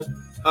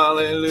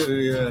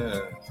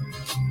Hallelujah.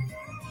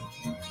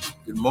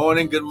 Good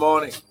morning, good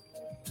morning.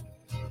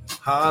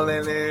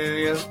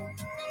 Hallelujah.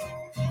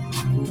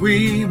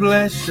 We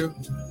bless you.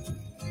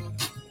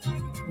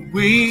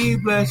 We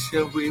bless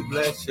you. We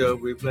bless you.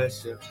 We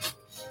bless you.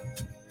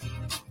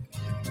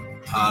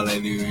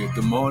 Hallelujah.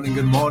 Good morning,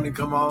 good morning.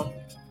 Come on.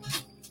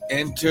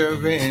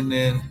 Enter in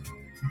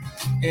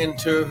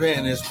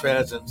his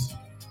presence.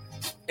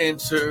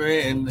 Enter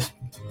in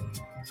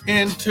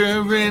his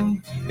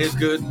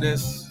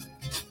goodness.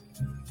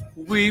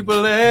 We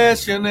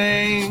bless your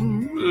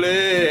name.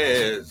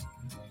 Bless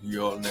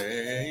your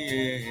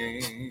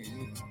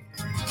name.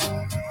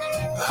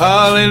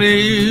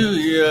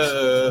 Hallelujah.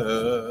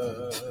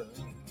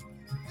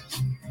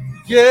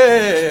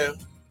 Yeah.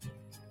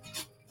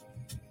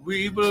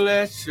 We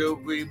bless you.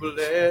 We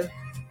bless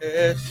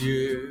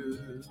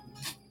you.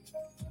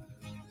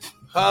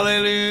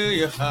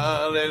 Hallelujah.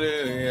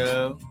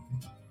 Hallelujah.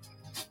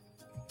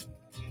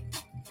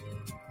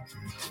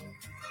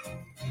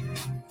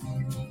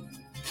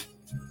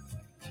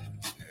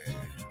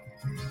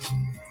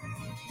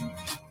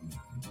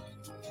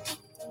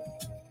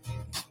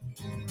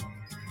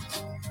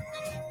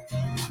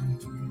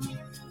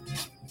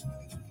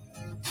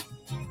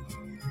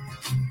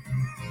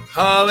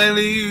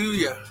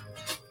 Hallelujah.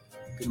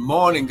 Good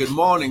morning, good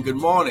morning, good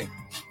morning.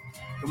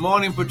 Good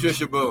morning,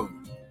 Patricia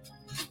Boone.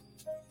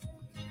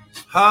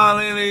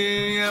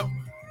 Hallelujah.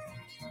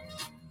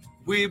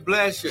 We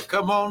bless you.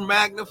 Come on,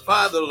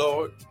 magnify the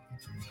Lord.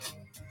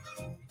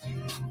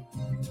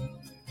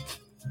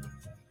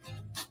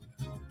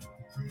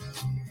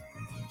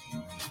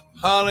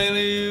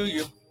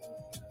 Hallelujah.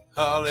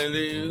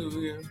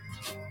 Hallelujah.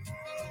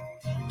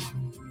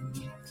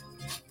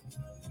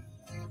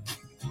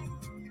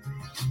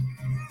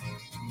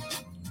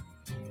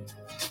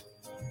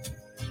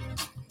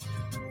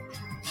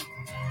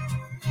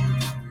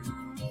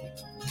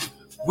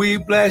 We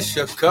bless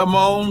you. Come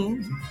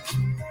on.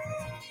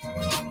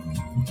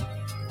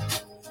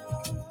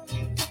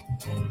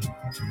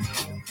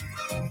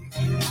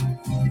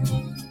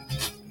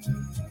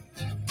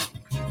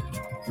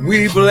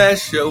 We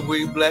bless you.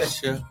 We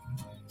bless you.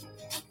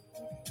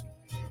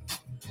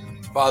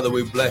 Father,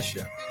 we bless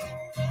you.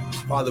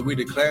 Father, we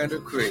declare and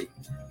decree.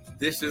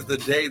 This is the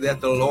day that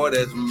the Lord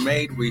has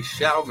made. We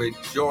shall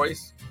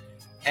rejoice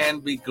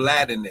and be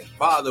glad in it.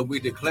 Father, we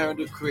declare and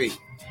decree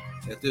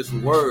that this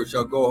word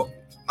shall go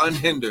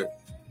unhindered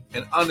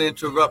and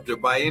uninterrupted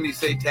by any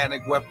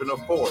satanic weapon or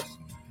force.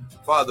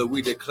 Father,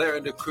 we declare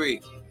and decree,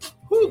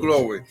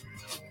 glory,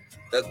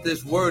 that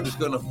this word is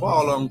going to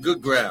fall on good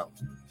ground.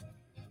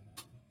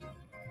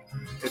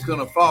 It's going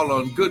to fall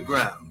on good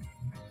ground.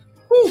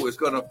 It's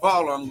going to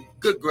fall on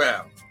good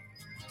ground.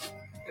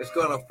 It's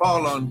going to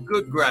fall on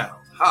good ground.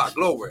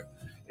 Glory.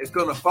 It's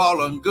going to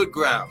fall on good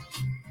ground.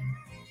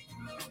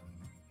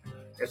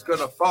 It's going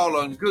to fall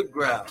on good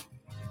ground.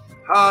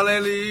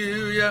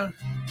 Hallelujah.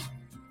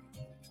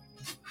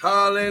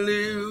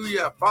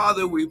 Hallelujah.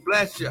 Father, we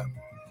bless you.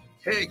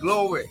 Hey,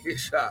 glory.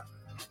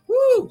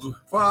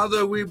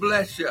 Father, we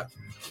bless you.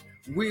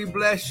 We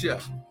bless you.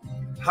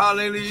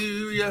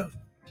 Hallelujah.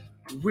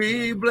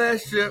 We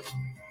bless you.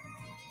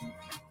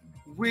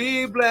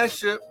 We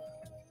bless you.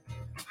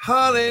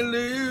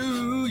 Hallelujah.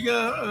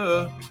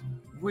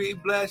 We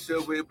bless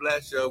you. We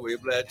bless you. We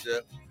bless you.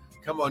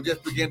 Come on,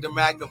 just begin to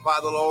magnify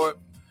the Lord.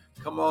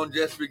 Come on,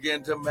 just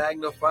begin to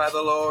magnify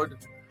the Lord.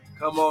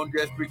 Come on,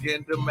 just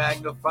begin to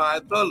magnify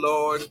the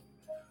Lord.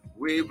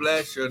 We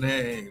bless your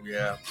name.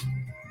 Yeah.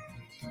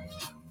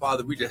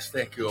 Father, we just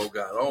thank you, oh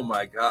God. Oh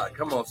my God.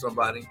 Come on,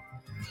 somebody.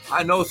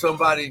 I know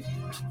somebody.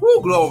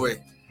 Glory.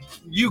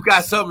 You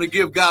got something to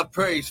give God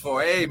praise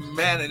for.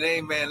 Amen and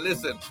amen.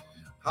 Listen,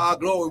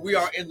 glory. We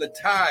are in the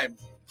time.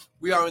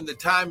 We are in the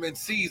time and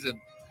season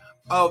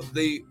of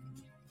the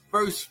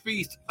first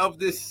feast of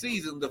this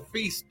season, the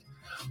feast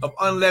of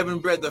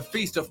unleavened bread, the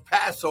feast of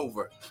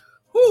Passover.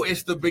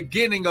 It's the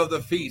beginning of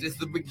the feast. It's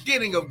the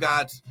beginning of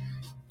God's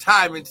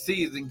time and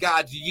season,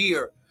 God's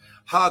year.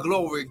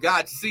 Glory,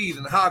 God's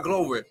season.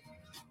 Glory.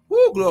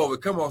 Glory.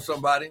 Come on,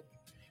 somebody.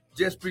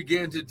 Just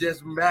begin to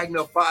just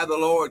magnify the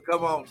Lord.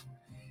 Come on.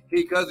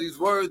 Because he's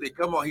worthy.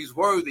 Come on. He's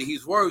worthy.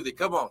 He's worthy.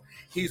 Come on.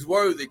 He's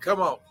worthy. Come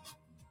on.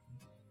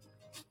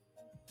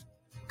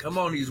 Come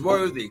on. He's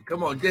worthy.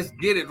 Come on. Just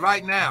get it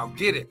right now.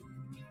 Get it.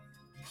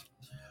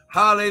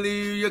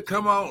 Hallelujah.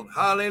 Come on.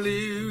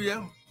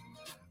 Hallelujah.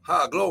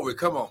 Glory.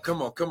 Come on.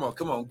 Come on. Come on.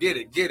 Come on. Get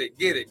it. Get it.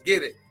 Get it.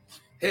 Get it.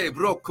 Hey,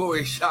 broko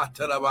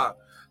shataraba.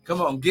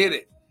 Come on. Get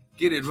it.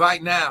 Get it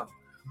right now.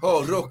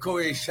 Roko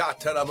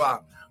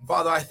shataraba.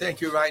 Father, I thank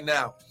you right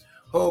now.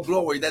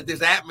 Glory, that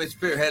this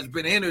atmosphere has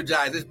been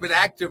energized. It's been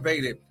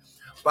activated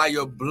by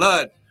your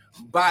blood,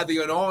 by the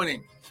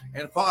anointing.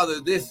 And Father,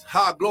 this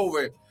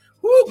glory,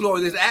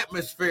 glory, this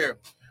atmosphere,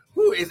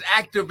 is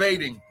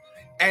activating,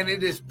 and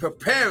it is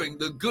preparing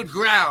the good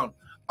ground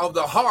of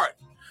the heart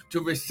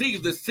to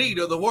receive the seed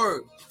of the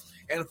word.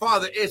 And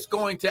Father, it's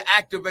going to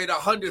activate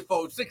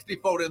 100-fold,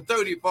 60-fold, and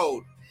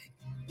 30-fold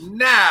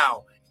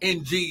now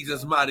in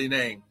Jesus' mighty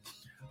name.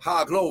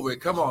 Glory,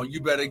 come on, you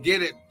better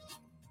get it.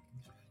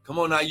 Come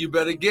on now, you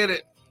better get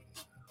it.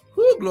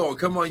 Whoo, glory.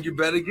 Come on, you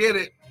better get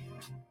it.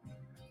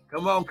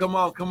 Come on, come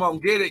on, come on.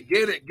 Get it,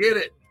 get it, get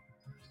it.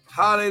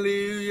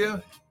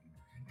 Hallelujah.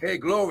 Hey,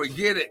 glory,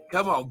 get it.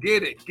 Come on,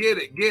 get it, get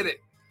it, get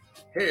it.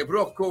 Hey,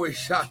 broko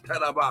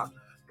shataraba.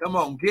 Come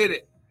on, get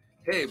it.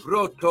 Hey,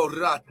 broto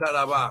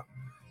rataraba.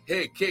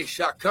 Hey,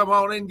 Kesha, come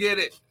on and get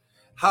it.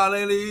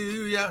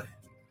 Hallelujah.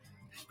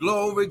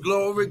 Glory,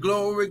 glory,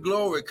 glory,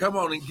 glory. Come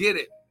on and get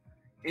it.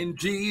 In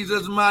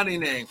Jesus' mighty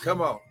name.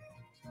 Come on.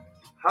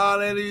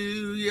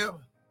 Hallelujah.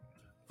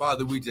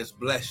 Father, we just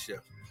bless you.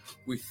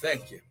 We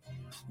thank you.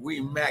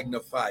 We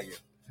magnify you.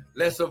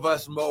 Less of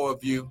us, more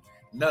of you.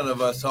 None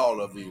of us, all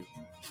of you.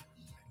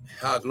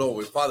 How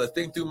glory. Father,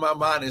 think through my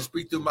mind and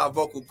speak through my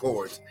vocal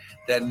cords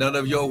that none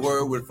of your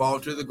word would fall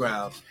to the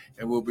ground,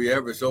 and we'll be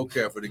ever so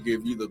careful to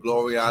give you the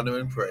glory, honor,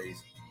 and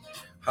praise.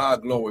 How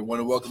glory. I want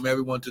to welcome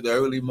everyone to the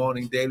early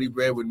morning daily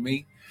bread with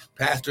me,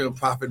 Pastor and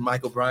Prophet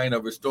Michael Bryan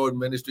of Restored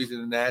Ministries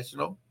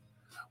International,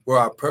 where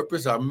our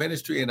purpose, our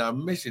ministry, and our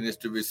mission is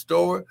to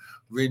restore,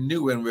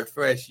 renew, and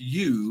refresh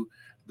you,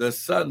 the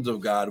sons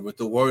of God, with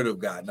the word of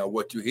God. Now,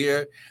 what you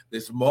hear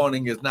this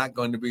morning is not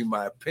going to be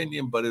my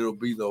opinion, but it'll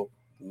be the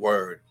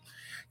word.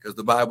 Because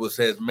the Bible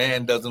says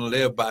man doesn't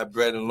live by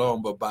bread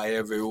alone, but by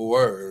every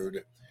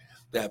word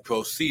that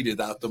proceeded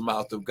out the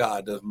mouth of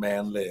God does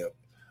man live.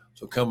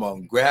 So come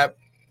on, grab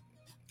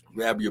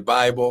your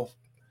Bible.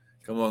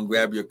 Come on,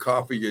 grab your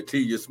coffee, your tea,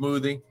 your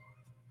smoothie,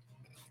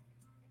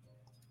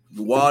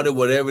 your water,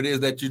 whatever it is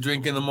that you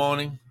drink in the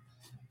morning,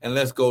 and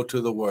let's go to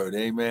the word.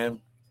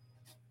 Amen.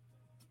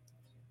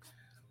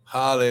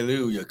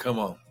 Hallelujah. Come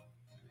on.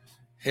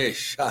 Hey,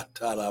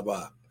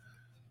 shataraba.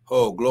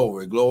 Oh,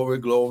 glory, glory,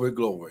 glory,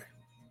 glory.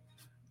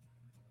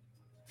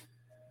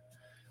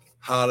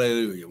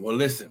 Hallelujah. Well,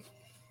 listen.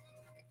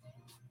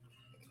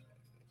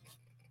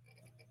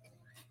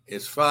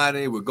 It's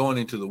Friday. We're going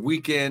into the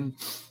weekend.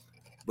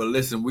 But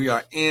listen, we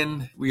are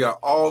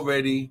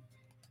already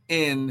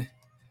in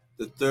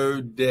the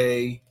third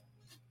day,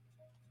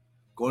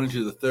 going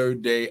into the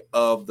third day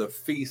of the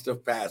Feast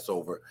of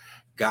Passover,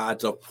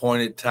 God's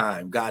appointed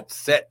time, God's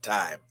set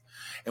time.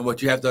 And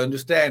what you have to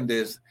understand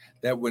is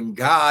that when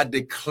God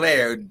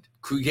declared,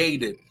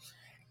 created,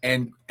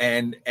 and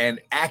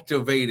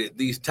activated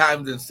these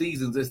times and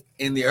seasons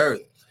in the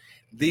earth,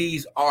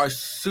 these are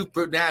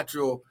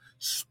supernatural,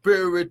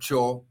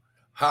 spiritual,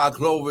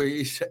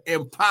 glory,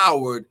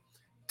 empowered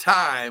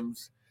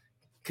times,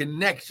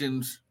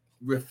 connections,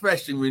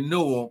 refreshing,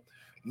 renewal,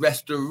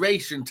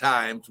 restoration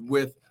times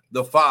with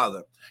the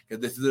Father.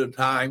 Because this is the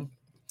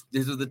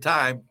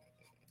time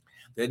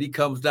that he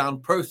comes down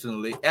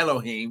personally,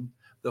 Elohim,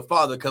 the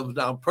Father comes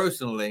down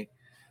personally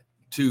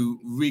to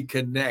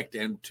reconnect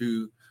and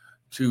to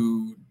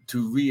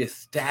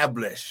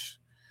reestablish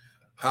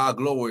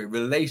glory,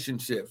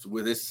 relationships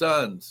with his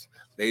sons.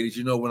 Ladies,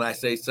 you know, when I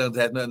say sons,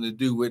 it has nothing to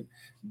do with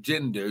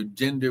gender.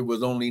 Gender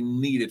was only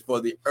needed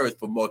for the earth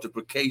for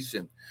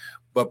multiplication.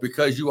 But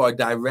because you are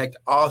direct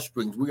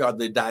offspring, we are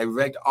the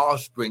direct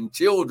offspring,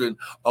 children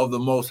of the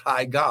Most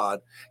High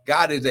God.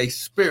 God is a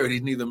spirit.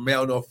 He's neither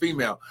male nor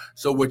female.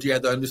 So what you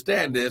have to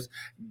understand is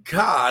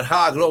God,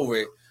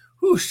 glory,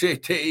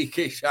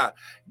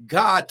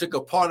 God took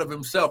a part of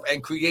himself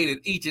and created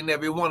each and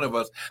every one of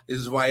us. This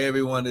is why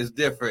everyone is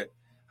different.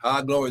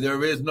 Glory.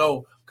 There is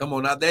no, come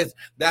on now, that's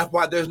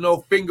why there's no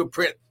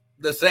fingerprint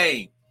the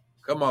same.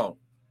 Come on.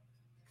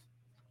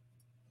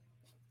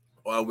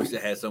 Oh, I wish I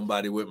had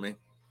somebody with me.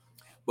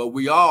 But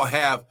we all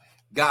have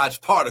God's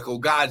particle,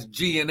 God's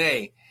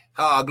DNA.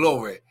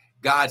 Glory.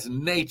 God's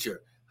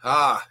nature.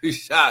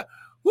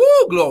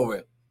 Woo,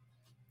 glory.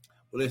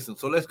 Well, listen,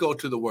 so let's go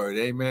to the word.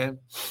 Amen.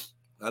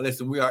 Now,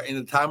 listen, we are in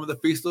the time of the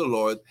feast of the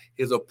Lord,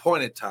 his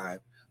appointed time.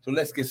 So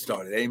let's get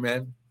started.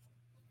 Amen.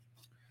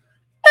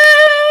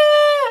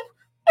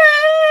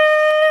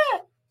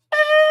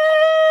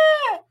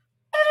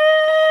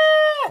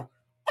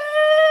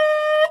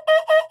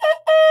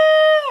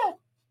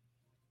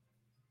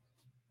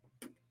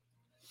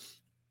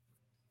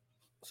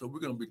 So we're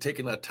going to be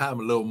taking our time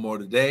a little more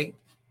today.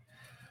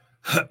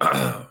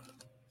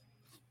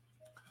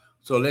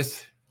 So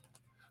let's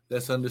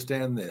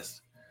understand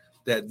this,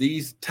 that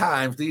these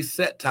times, these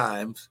set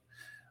times,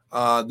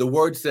 the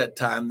word set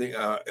time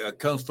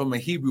comes from a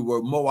Hebrew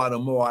word, moed or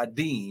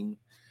moadim,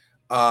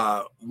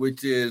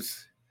 which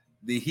is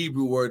the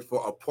Hebrew word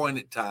for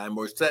appointed time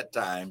or set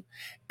time.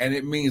 And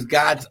it means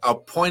God's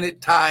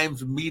appointed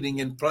times meeting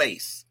in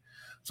place.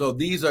 So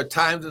these are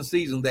times and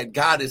seasons that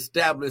God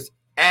established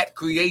at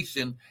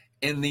creation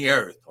in the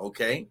earth,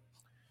 okay?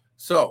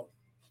 So,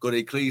 go to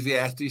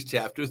Ecclesiastes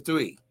chapter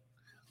 3.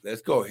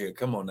 Let's go here.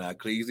 Come on now,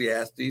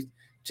 Ecclesiastes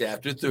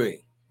chapter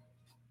 3.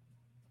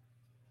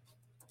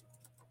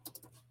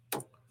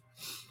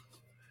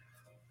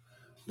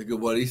 Look at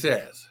what he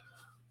says.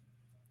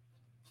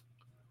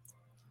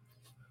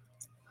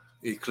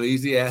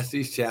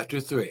 Ecclesiastes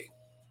chapter 3.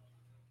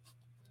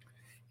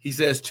 He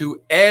says,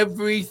 to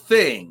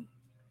everything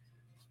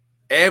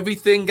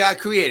God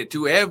created,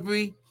 to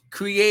every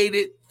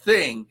created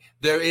thing,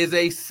 there is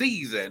a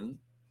season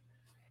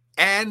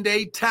and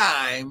a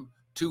time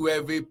to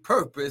every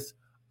purpose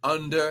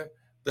under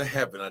the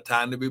heaven. A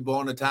time to be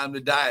born, a time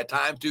to die, a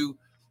time to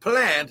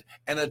plant,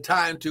 and a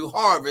time to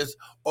harvest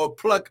or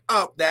pluck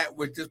up that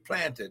which is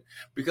planted.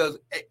 Because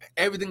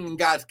everything in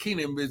God's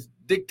kingdom is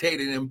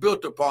dictated and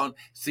built upon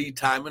seed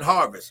time and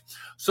harvest.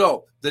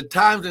 So the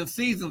times and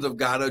seasons of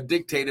God are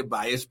dictated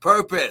by his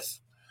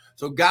purpose.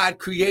 So God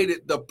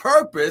created the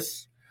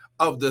purpose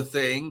of the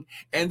thing,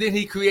 and then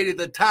he created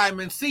the time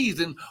and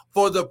season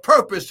for the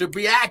purpose to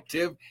be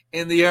active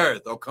in the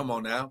earth. Oh, come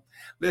on now.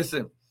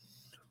 Listen,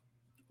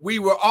 we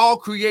were all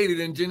created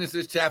in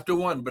Genesis chapter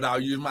 1, but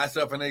I'll use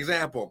myself an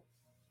example.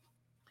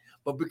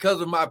 But because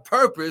of my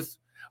purpose,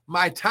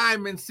 my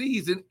time and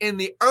season in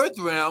the earth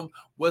realm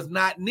was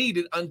not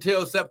needed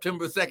until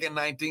September 2nd,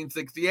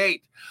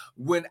 1968,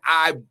 when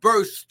I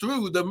burst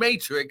through the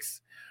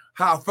matrix,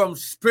 from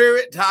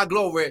spirit,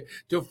 glory,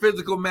 to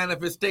physical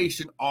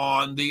manifestation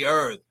on the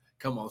earth.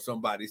 Come on,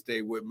 somebody,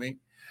 stay with me.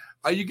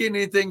 Are you getting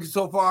anything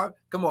so far?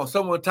 Come on,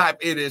 someone type,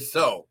 "It is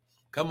so."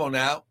 Come on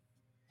now.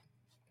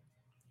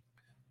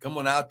 Come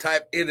on now,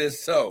 type, "It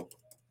is so."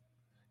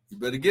 You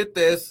better get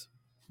this.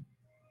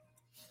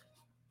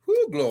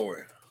 Whoo,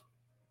 glory.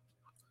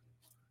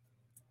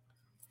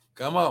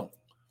 Come on.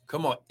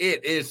 Come on.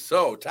 It is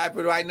so. Type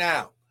it right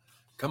now.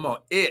 Come on.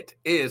 It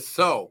is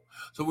so.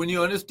 So when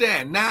you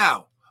understand,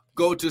 now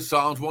go to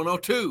Psalms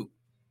 102.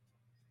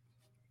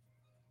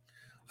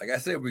 Like I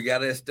said, we got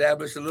to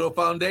establish a little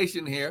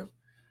foundation here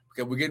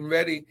because we're getting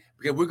ready,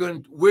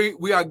 because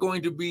we are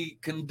going to be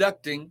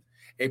conducting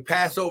a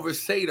Passover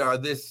Seder,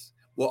 a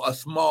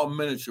small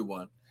miniature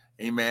one.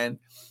 Amen.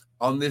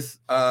 On this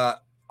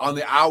on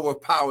the hour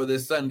of power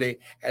this Sunday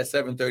at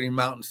 7:30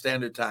 Mountain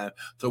Standard Time.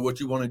 So what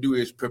you want to do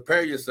is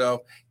prepare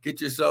yourself, get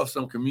yourself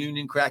some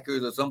communion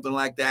crackers or something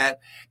like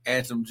that,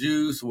 and some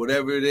juice,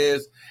 whatever it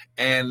is,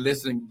 and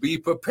listen, be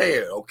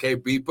prepared, okay?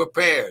 Be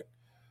prepared.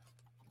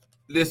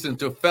 Listen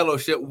to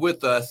fellowship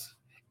with us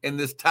in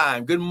this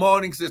time. Good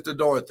morning, Sister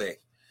Dorothy.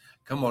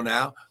 Come on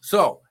now.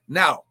 So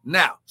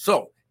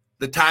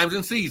the times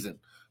and season.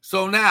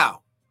 So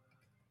now,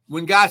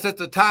 when God sets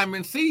the time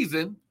and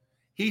season,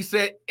 he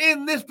said,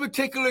 in this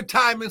particular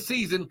time and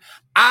season,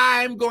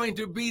 I'm going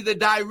to be the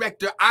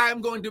director, I'm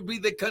going to be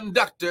the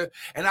conductor,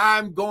 and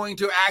I'm going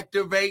to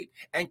activate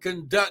and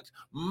conduct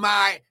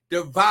my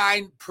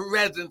divine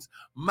presence,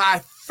 my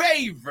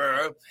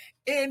favor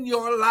in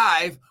your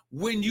life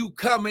when you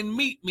come and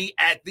meet me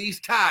at these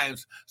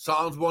times.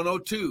 Psalms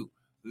 102.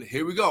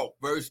 Here we go.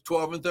 Verse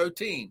 12 and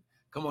 13.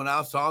 Come on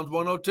now. Psalms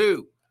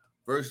 102.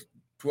 Verse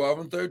 12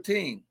 and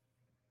 13.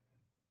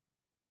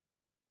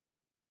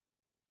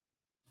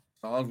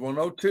 Psalms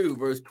 102,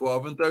 verse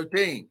 12 and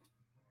 13.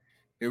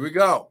 Here we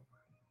go.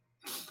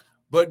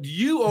 But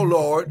you, O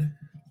Lord,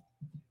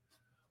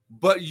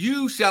 but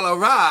you shall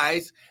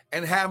arise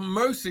and have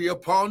mercy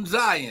upon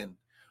Zion.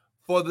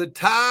 For the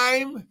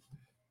time,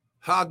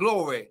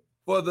 glory,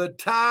 for the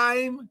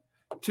time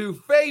to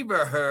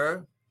favor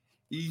her,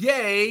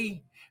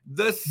 yea,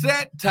 the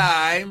set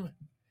time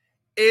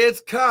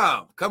is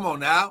come. Come on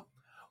now.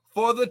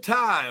 For the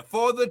time.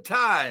 Come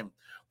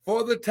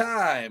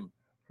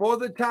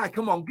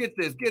on, get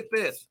this.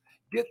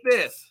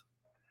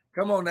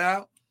 Come on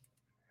now.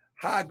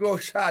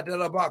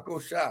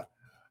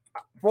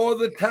 For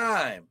the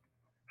time.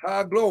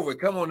 Glory.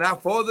 Come on now.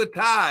 For the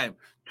time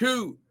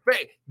to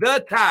faith.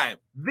 The time.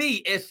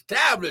 The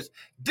established,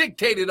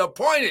 dictated,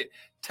 appointed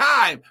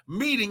time,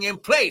 meeting in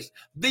place.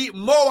 The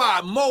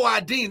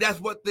Moadim.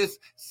 That's what this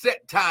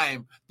set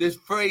time, this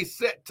phrase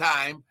set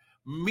time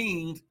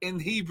means in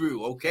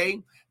Hebrew,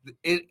 okay?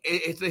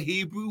 It's a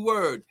Hebrew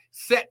word,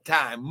 set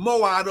time,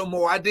 Moad or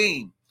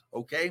Moadim,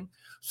 okay?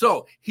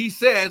 So he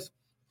says,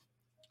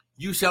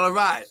 you shall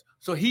arise.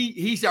 So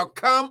he shall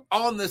come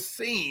on the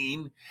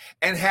scene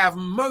and have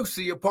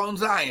mercy upon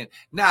Zion.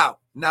 Now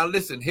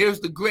listen, here's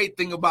the great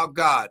thing about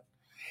God.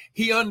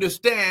 He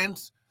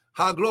understands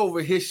how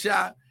glory his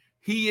shot.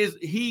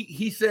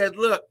 He said,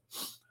 look,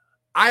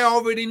 I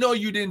already know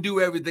you didn't do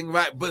everything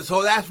right, but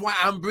so that's why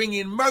I'm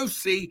bringing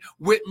mercy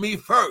with me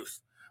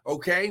first.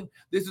 Okay,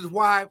 this is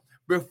why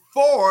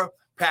before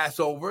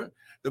Passover,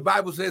 the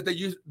Bible says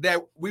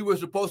that we were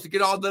supposed to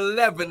get all the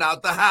leaven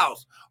out the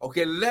house.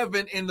 Okay,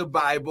 leaven in the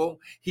Bible,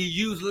 he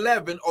used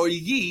leaven or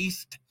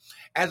yeast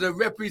as a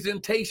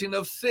representation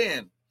of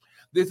sin.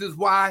 This is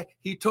why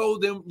he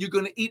told them you're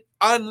going to eat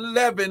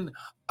unleavened,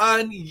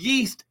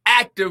 unyeast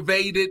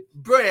activated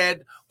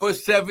bread for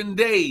 7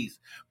 days,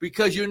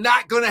 because you're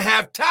not going to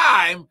have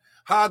time,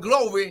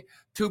 glory,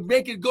 to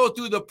make it go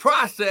through the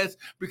process,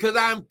 because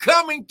I'm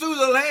coming through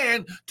the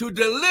land to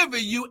deliver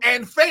you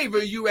and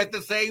favor you at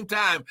the same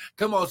time.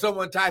 Come on,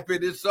 someone type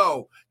it is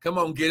so. Come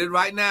on, get it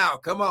right now.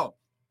 Come on.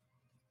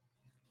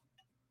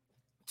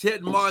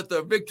 Ted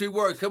Martha, Victory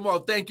Works. Come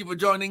on, thank you for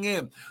joining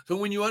in. So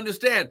when you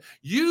understand,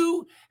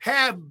 you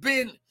have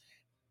been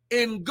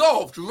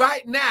engulfed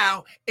right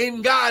now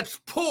in God's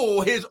pool,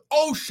 his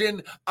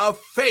ocean of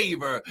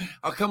favor.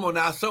 Oh, come on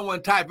now,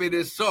 someone type it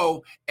is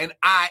so, and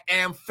I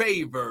am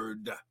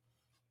favored.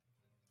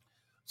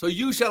 So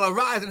you shall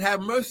arise and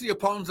have mercy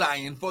upon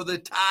Zion, for the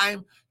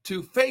time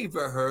to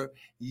favor her.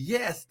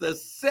 Yes, the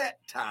set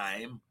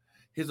time,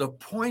 his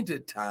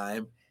appointed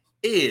time,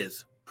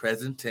 is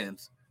present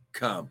tense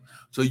come.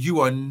 So you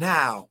are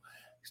now,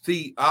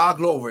 see, our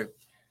glory.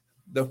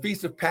 The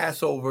Feast of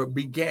Passover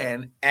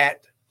began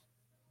at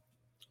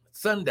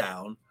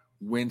sundown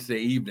Wednesday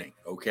evening.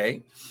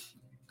 Okay,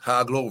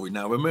 our glory.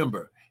 Now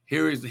remember,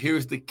 here's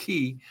the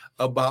key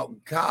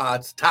about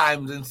God's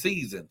times and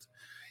seasons.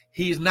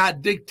 He's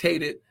not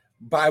dictated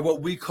by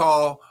what we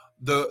call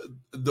the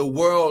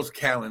world's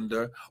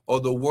calendar or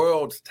the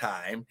world's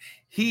time.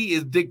 He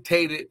is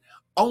dictated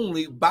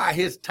only by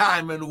his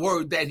time and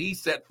word that he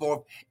set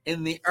forth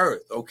in the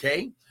earth.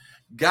 Okay,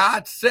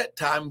 God's set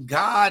time,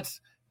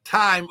 God's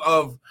time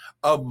of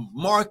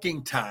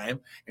marking time,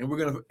 and we're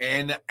gonna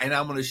and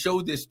I'm gonna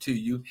show this to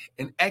you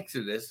in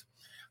Exodus.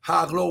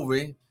 Ha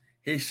glory.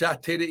 He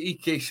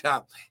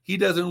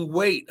doesn't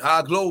wait.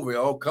 Ha glory.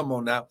 Oh, come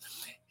on now.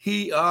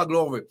 He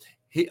glory.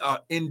 He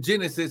in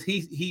Genesis,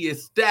 he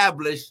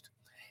established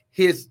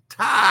his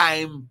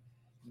time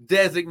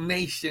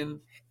designation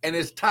and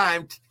his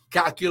time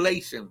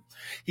calculation.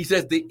 He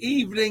says the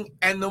evening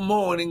and the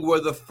morning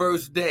were the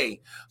first day.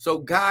 So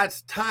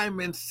God's time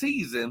and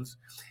seasons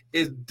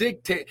is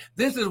dictated.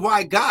 This is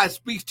why God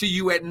speaks to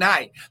you at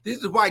night.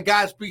 This is why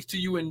God speaks to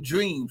you in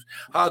dreams.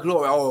 Oh,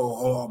 glory.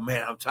 Oh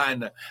man, I'm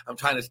trying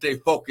to stay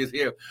focused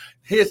here.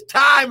 His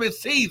time and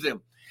season.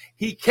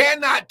 He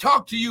cannot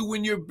talk to you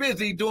when you're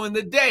busy during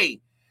the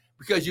day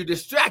because you're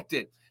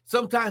distracted.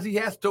 Sometimes he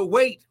has to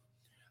wait,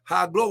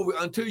 glory,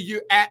 until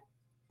you're at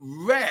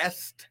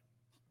rest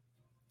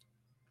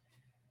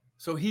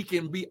so he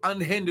can be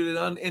unhindered and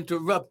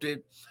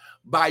uninterrupted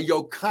by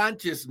your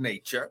conscious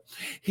nature.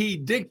 He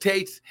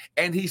dictates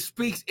and he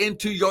speaks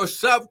into your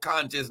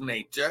subconscious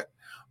nature.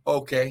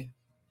 Okay.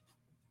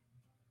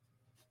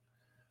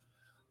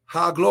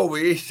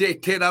 Glory.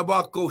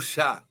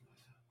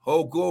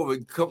 Oh,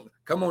 glory.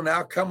 Come on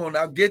now. Come on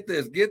now. Get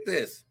this.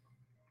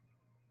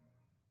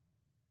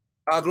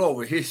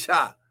 Glory.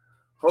 Hisha.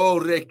 Oh,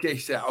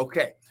 rekesha.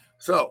 Okay.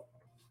 So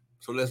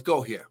let's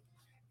go here.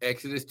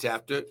 Exodus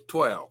chapter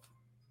 12.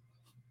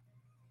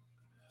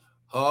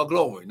 Oh,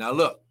 glory. Now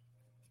look.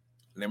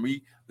 Let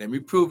me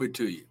prove it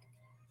to you.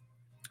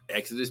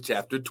 Exodus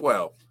chapter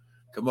 12.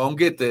 Come on,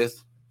 get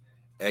this.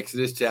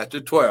 Exodus chapter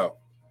 12.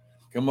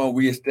 Come on,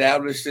 we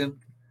establishing.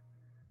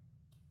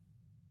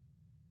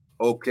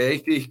 Okay.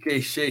 Glory.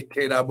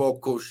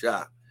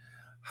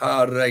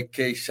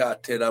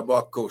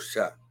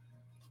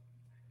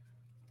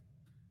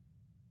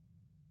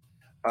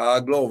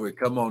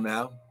 Come on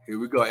now. Here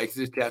we go.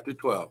 Exodus chapter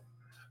 12.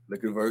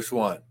 Look at verse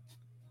 1.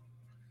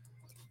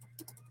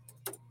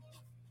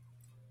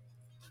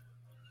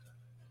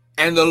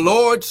 And the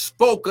Lord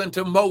spoke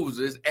unto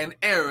Moses and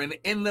Aaron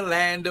in the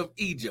land of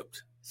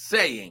Egypt,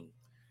 saying,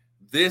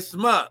 this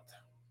month,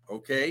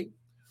 okay,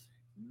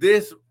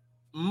 this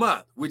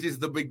month, which is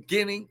the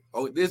beginning,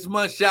 this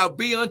month shall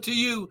be unto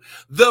you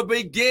the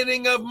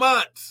beginning of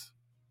months.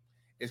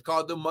 It's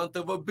called the month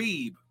of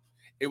Abib.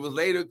 It was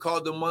later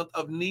called the month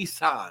of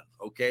Nisan,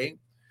 okay?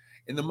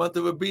 In the month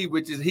of Abib,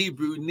 which is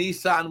Hebrew,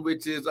 Nisan,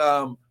 which is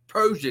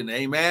Persian,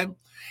 amen?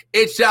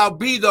 It shall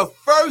be the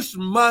first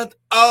month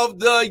of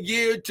the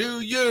year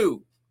to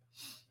you.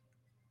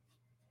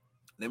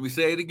 Let me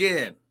say it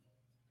again.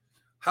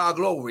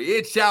 Glory.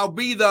 It shall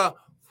be the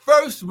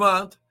first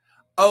month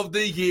of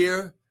the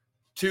year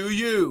to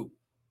you.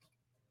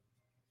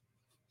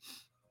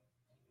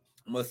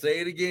 I'm going to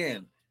say it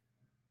again.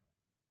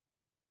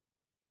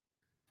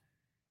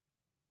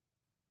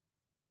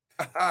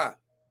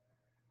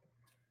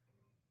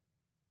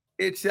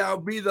 It shall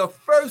be the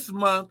first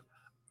month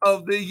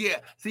of the year.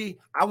 See,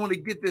 I want to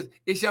get this.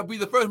 It shall be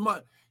the first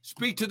month.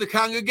 Speak to the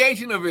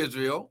congregation of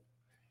Israel,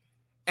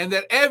 and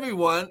that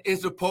everyone is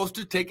supposed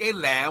to take a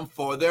lamb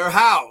for their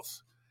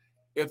house.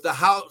 If the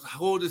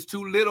household is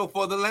too little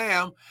for the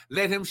lamb,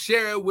 let him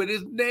share it with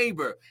his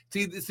neighbor.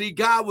 See,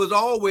 God was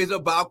always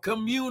about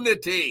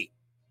community.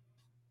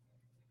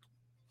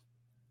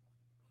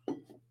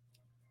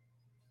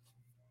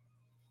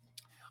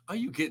 Are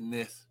you getting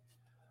this?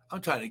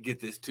 I'm trying to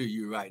get this to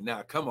you right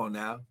now. Come on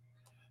now.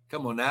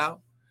 Come on now.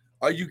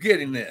 Are you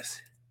getting this?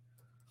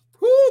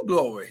 Whoo,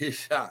 glory. His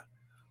shot.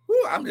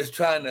 Whoo, I'm just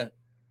trying to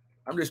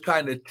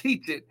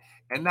teach it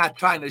and not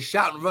trying to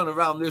shout and run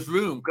around this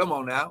room. Come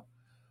on now.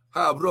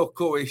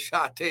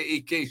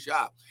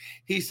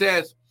 He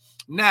says,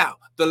 now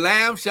the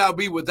lamb shall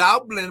be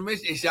without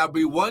blemish, it shall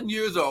be 1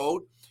 year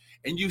old,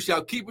 and you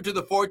shall keep it to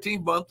the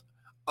 14th month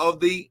of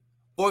the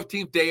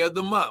 14th day of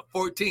the month.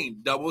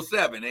 14, double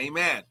seven,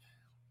 amen.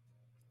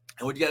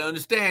 And what you got to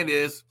understand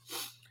is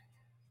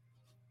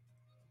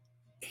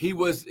he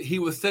was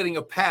setting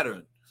a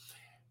pattern.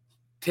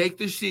 Take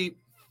the sheep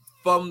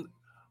from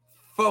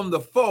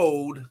the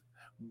fold,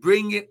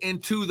 bring it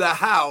into the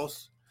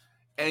house,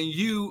 and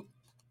you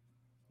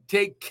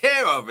take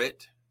care of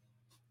it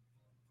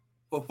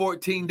for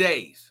 14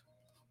 days.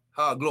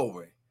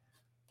 Glory.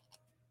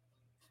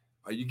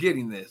 Are you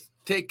getting this?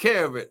 Take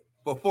care of it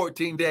for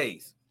 14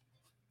 days.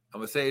 I'm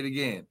going to say it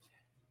again.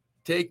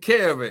 Take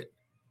care of it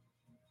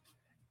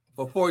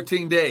for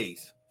 14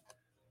 days.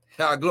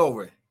 How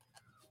glory.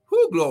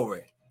 Who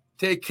glory.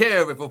 Take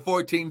care of it for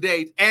 14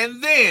 days.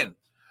 And then,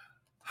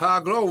 how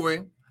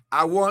glory,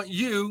 I want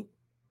you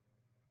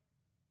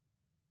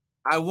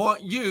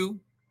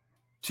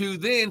to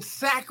then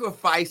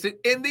sacrifice it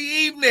in the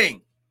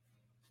evening.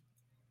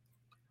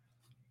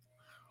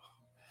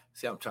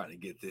 See, I'm trying to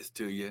get this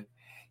to you.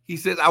 He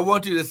says, I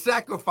want you to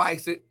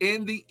sacrifice it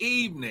in the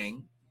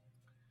evening.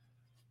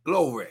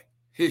 Glory.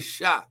 His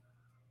shot.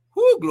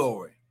 Whoo,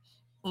 glory.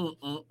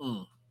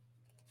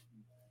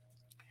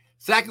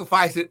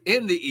 Sacrifice it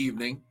in the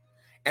evening,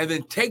 and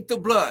then take the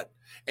blood,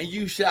 and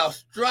you shall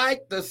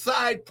strike the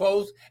side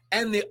post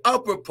and the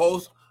upper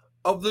post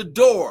of the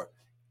door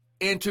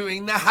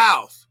entering the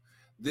house.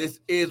 This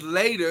is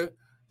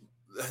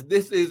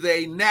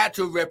a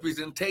natural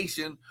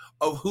representation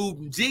of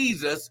whom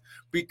Jesus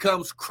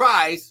becomes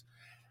Christ.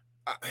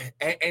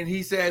 And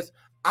he says,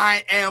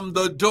 I am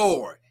the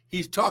door.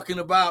 He's talking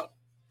about,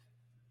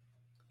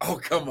 oh,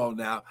 come on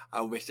now.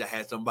 I wish I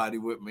had somebody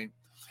with me.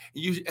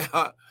 You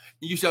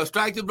shall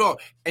strike the door,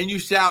 and you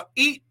shall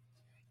eat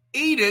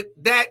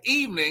it that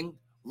evening,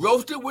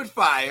 roasted with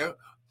fire,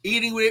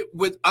 eating it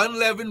with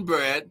unleavened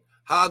bread.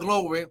 How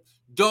glory.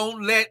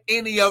 Don't let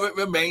any of it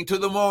remain till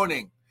the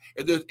morning.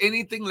 If there's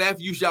anything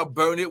left, you shall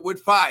burn it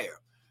with fire.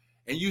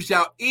 And you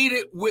shall eat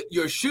it with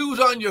your shoes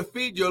on your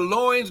feet, your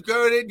loins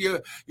girded,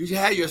 you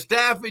shall have your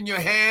staff in your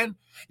hand.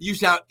 You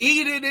shall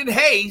eat it in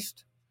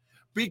haste,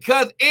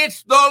 because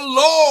it's the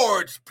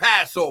Lord's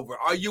Passover.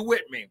 Are you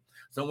with me?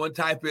 Someone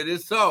type it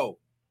is so.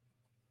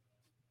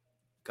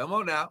 Come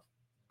on now.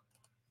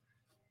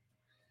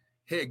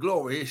 Hey,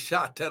 glory. He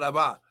shot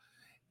Terabah.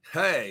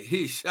 Hey,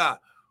 he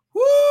shot.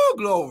 Woo,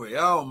 glory.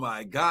 Oh,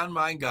 my God,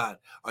 my God.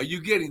 Are you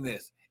getting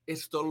this?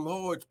 It's the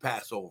Lord's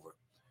Passover.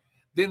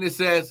 Then it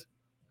says,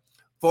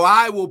 for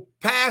I will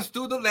pass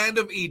through the land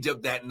of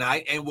Egypt that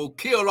night and will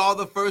kill all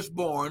the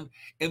firstborn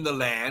in the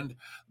land,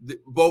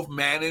 both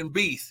man and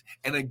beast.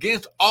 And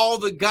against all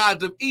the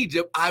gods of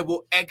Egypt, I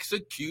will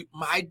execute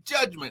my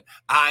judgment.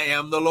 I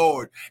am the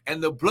Lord.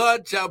 And the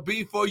blood shall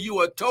be for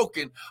you a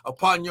token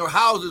upon your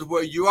houses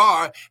where you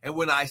are. And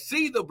when I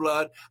see the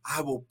blood,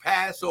 I will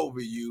pass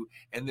over you,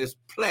 and this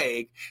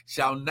plague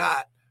shall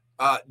not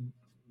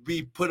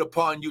be put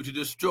upon you to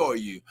destroy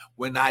you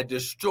when I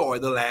destroy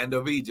the land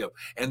of Egypt.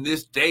 And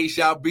this day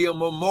shall be a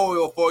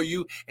memorial for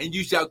you, and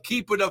you shall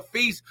keep it a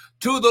feast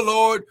to the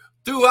Lord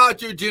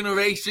throughout your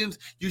generations.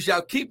 You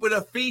shall keep it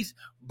a feast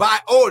by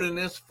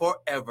ordinance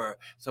forever.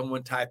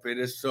 Someone type it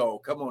as so.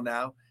 Come on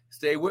now.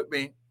 Stay with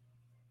me.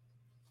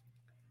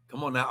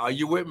 Come on now. Are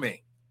you with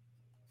me?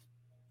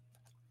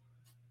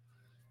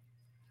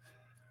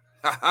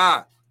 Ha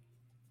ha.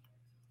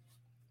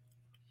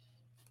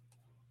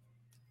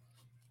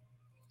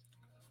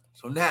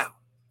 So now,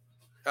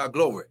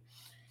 glory.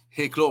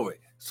 Hey,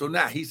 glory. So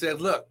now he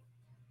says, look,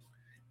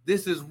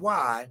 this is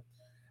why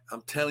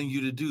I'm telling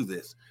you to do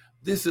this.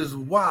 This is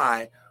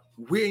why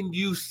when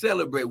you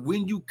celebrate,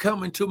 when you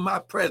come into my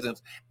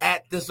presence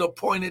at this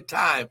appointed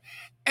time,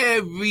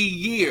 every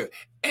year,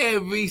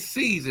 every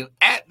season,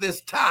 at this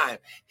time,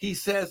 he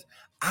says,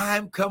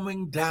 I'm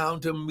coming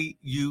down to meet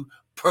you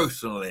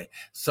personally.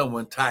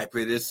 Someone type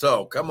it is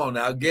so. Come on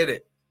now, get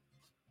it.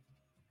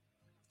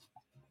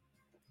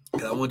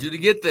 I want you to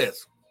get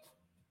this.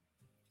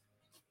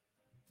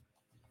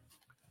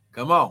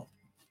 Come on.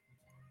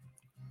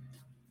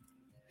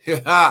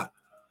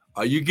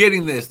 Are you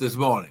getting this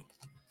morning?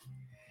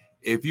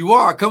 If you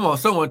are, come on,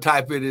 someone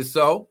type it is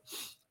so.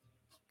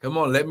 Come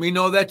on, let me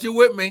know that you're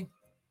with me.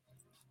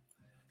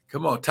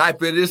 Come on,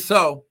 type it is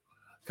so.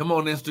 Come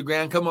on,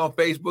 Instagram. Come on,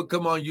 Facebook.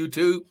 Come on,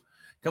 YouTube.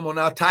 Come on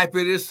now, type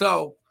it is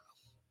so.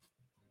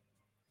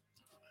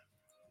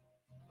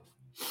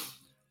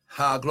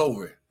 Ha,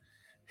 glory.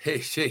 Hey,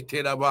 shake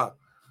it about.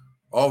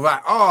 All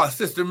right. Oh,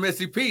 Sister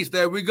Missy Peace.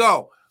 There we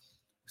go.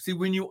 See,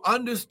 when you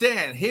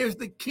understand, here's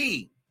the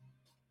key.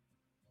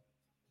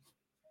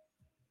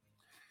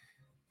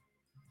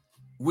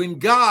 When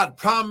God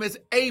promised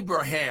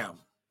Abraham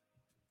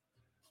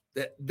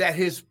that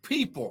his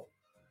people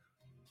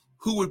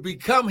who would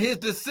become his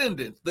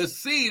descendants, the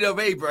seed of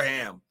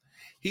Abraham,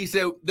 he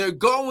said they're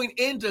going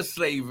into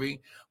slavery,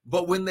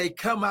 but when they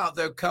come out,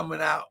 they're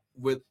coming out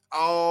with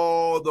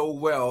all the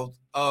wealth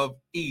of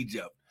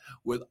Egypt,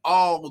 with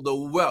all the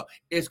wealth.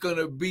 It's going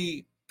to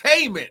be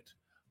payment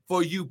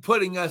for you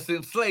putting us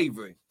in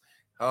slavery.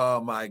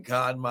 Oh, my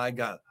God, my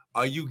God.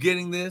 Are you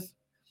getting this?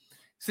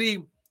 See,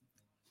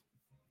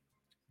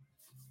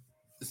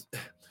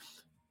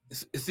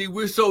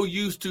 we're so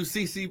used to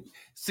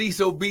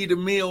Cecil B.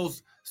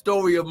 DeMille's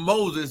story of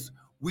Moses,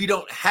 we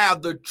don't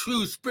have the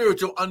true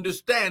spiritual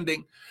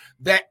understanding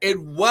that it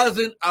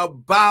wasn't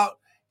about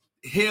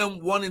him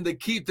wanting to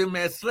keep them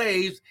as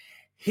slaves.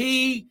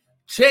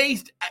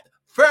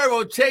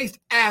 Pharaoh chased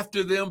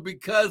after them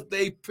because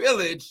they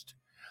pillaged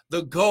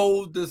the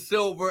gold, the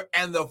silver,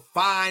 and the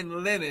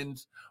fine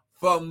linens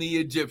from the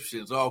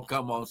Egyptians. Oh,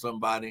 come on,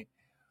 somebody.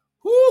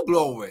 Whoo,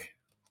 glory.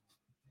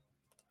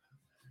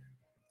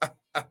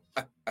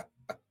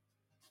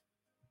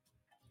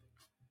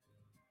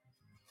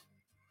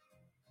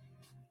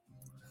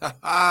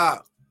 I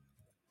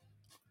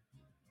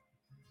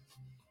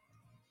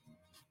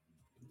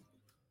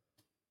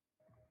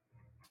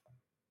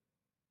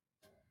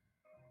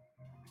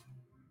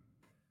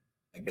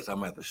guess I'm going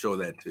to have to show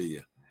that to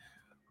you.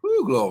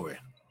 Woo, glory.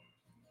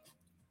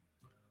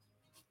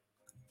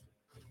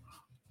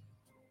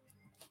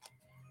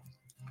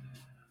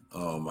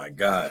 Oh, my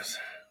gosh.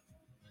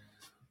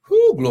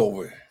 Woo,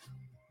 glory.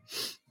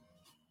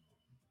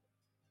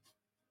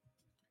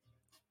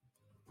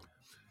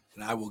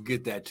 And I will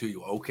get that to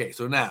you. Okay,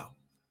 so now,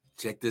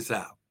 check this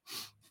out.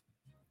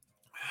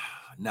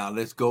 Now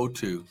let's go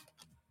to,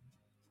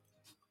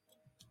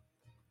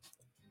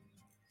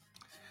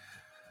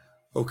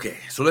 okay,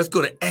 so let's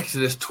go to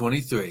Exodus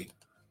 23.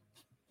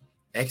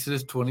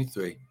 Exodus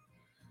 23.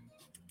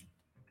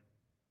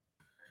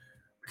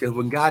 Because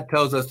when God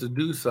tells us to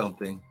do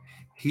something,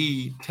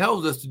 he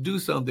tells us to do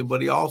something,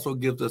 but he also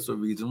gives us a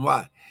reason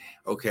why.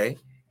 Okay,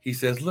 he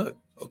says, look,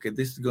 okay,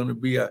 this is going to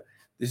be a,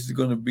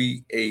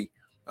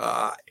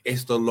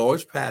 it's the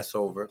Lord's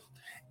Passover.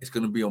 It's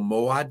going to be a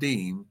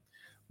Moedim,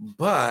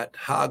 but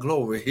ha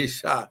glory,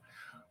 Hisha,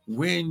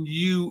 when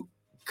you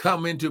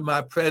come into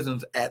my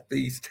presence at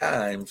these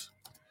times,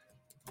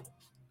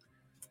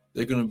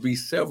 there are going to be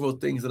several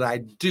things that I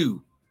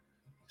do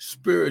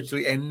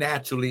spiritually and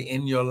naturally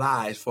in your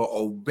lives for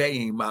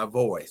obeying my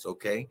voice,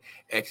 okay?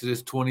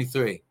 Exodus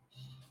 23,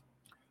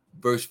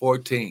 verse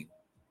 14.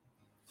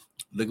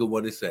 Look at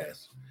what it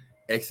says.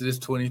 Exodus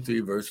 23,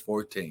 verse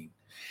 14.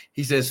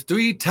 He says,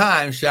 3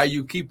 times shall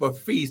you keep a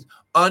feast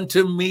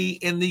unto me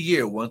in the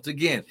year. Once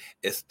again,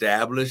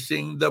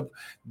 establishing the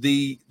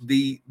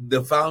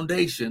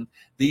foundation.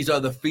 These are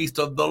the feast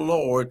of the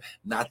Lord,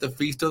 not the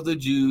feast of the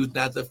Jews,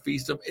 not the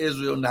feast of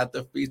Israel, not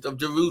the feast of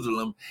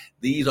Jerusalem.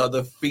 These are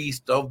the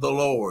feast of the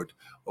Lord.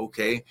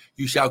 Okay,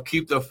 you shall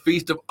keep the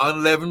feast of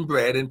unleavened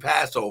bread in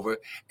Passover,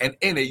 and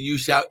in it you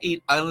shall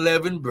eat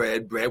unleavened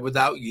bread, bread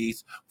without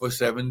yeast, for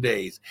 7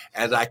 days,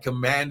 as I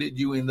commanded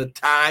you in the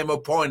time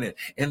appointed,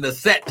 in the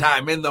set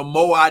time, in the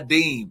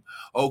Moedim.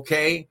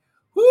 Okay,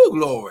 whoo,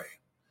 glory.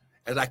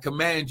 As I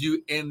command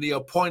you in the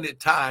appointed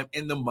time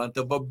in the month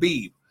of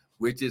Abib,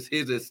 which is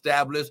his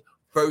established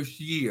first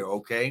year,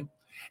 okay?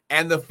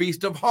 And the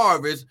feast of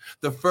harvest,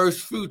 the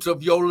first fruits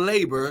of your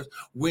labor,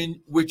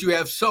 which you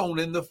have sown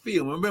in the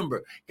field.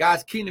 Remember,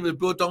 God's kingdom is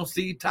built on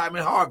seed time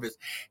and harvest.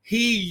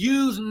 He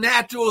used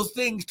natural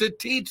things to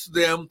teach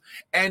them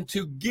and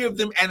to give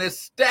them an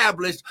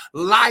established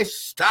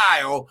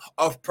lifestyle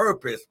of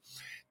purpose.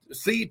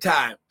 Seed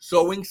time,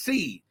 sowing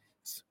seed.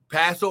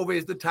 Passover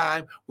is the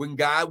time when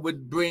God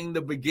would bring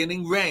the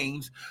beginning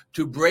rains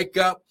to break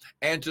up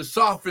and to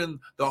soften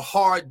the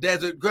hard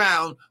desert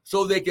ground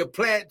so they could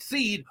plant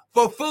seed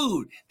for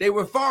food. They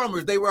were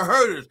farmers. They were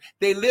herders.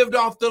 They lived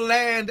off the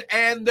land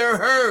and their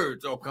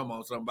herds. Oh, come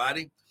on,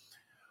 somebody.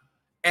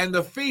 And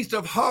the Feast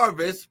of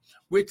Harvest,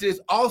 which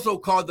is also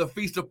called the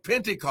Feast of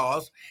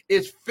Pentecost,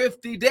 is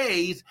 50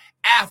 days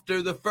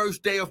after the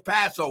first day of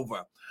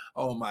Passover.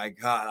 Oh, my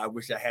God. I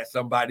wish I had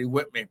somebody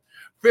with me.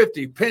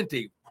 50,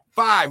 Pente.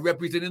 5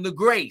 representing the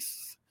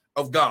grace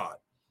of God,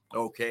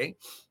 okay?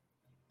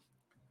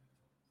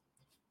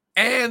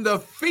 And the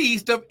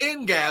Feast of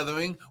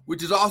Ingathering,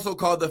 which is also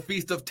called the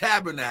Feast of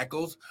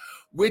Tabernacles,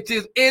 which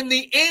is in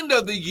the end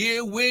of the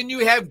year when you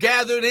have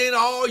gathered in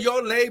all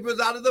your labors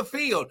out of the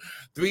field.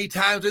 3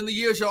 times in the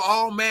year shall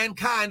all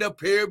mankind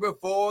appear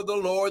before the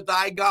Lord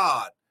thy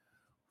God.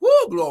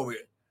 Woo, glory.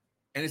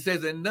 And it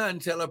says, and none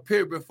shall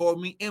appear before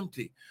me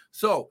empty.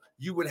 So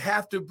you would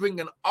have to bring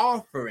an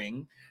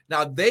offering.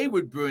 Now they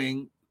would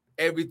bring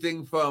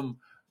everything from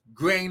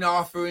grain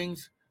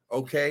offerings,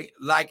 okay,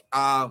 like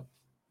at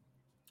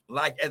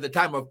the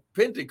time of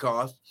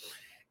Pentecost,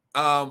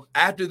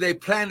 after they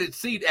planted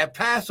seed at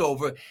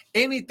Passover,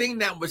 anything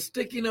that was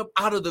sticking up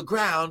out of the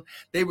ground,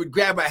 they would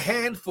grab a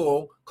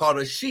handful called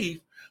a sheaf,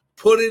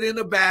 put it in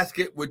a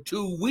basket with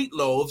 2 wheat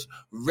loaves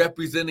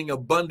representing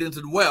abundance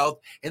and wealth,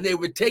 and they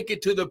would take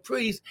it to the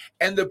priest,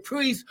 and the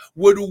priest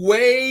would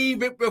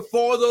wave it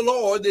before the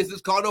Lord. This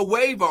is called a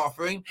wave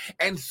offering,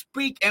 and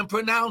speak and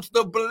pronounce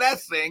the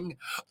blessing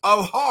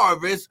of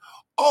harvest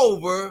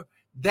over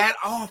that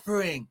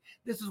offering.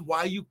 This is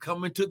why you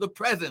come into the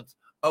presence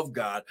of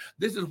God.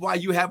 This is why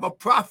you have a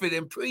prophet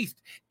and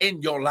priest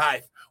in your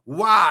life.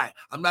 Why?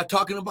 I'm not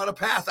talking about a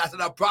pastor. I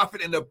said a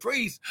prophet and a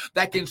priest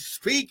that can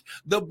speak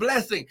the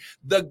blessing.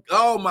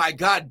 Oh my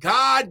God,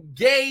 God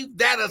gave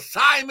that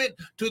assignment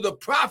to the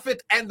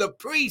prophet and the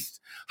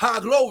priest. Ha,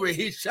 glory,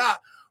 he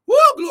shot. Woo,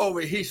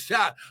 glory, he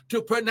shot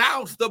to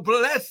pronounce the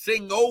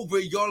blessing over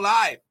your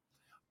life.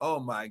 Oh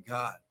my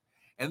God.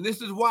 And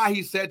this is why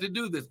he said to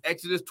do this.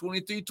 Exodus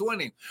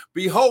 23:20.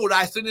 Behold,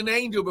 I send an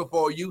angel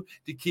before you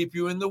to keep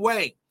you in the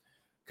way.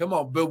 Come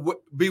on,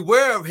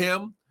 beware of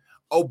him.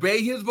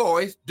 Obey his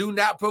voice. Do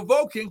not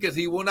provoke him, because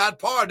he will not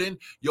pardon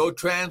your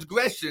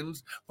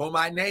transgressions, for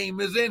my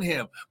name is in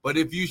him. But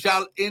if you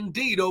shall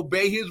indeed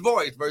obey his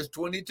voice, verse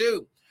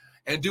 22,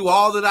 and do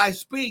all that I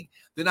speak,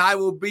 then I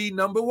will be,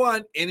 number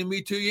 1,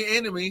 enemy to your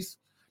enemies.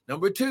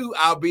 Number 2,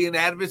 I'll be an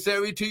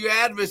adversary to your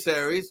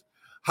adversaries.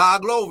 Ha,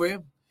 glory.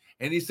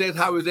 And he says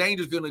how his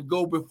angels going to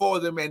go before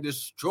them and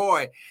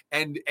destroy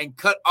and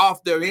cut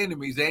off their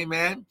enemies.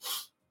 Amen.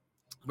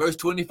 Verse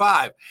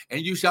 25,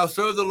 and you shall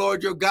serve the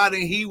Lord your God,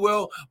 and he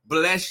will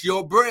bless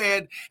your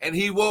bread, and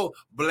he will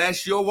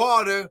bless your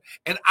water,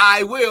 and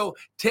I will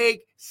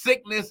take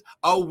sickness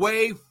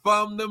away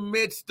from the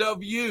midst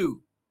of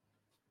you.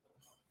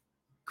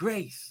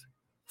 Grace.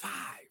 5.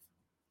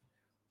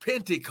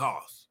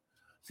 Pentecost.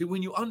 See,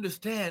 when you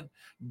understand,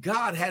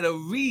 God had a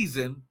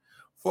reason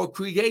for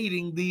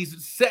creating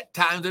these set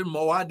times and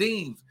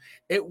Moedim.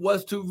 It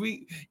was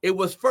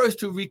first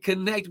to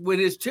reconnect with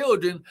his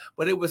children,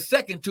 but it was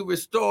second to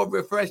restore,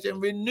 refresh,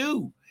 and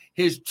renew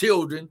his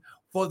children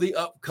for the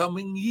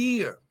upcoming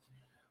year.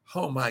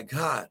 Oh my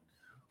God.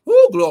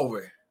 Woo,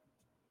 glory.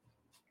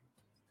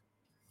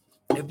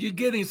 If you're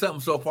getting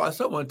something so far,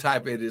 someone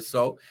type it is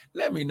so.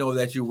 Let me know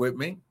that you're with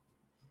me.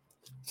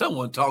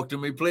 Someone talk to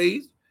me,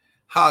 please.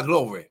 Ha,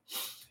 glory.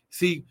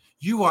 See,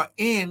 you are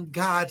in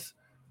God's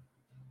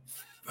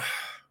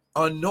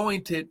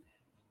anointed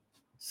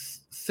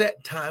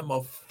set time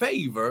of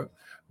favor,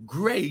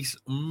 grace,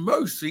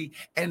 mercy,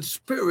 and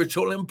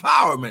spiritual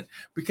empowerment,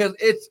 because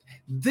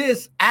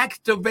this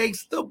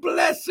activates the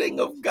blessing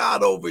of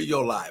God over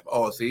your life.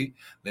 Oh, see,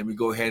 let me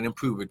go ahead and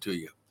prove it to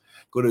you.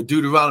 Go to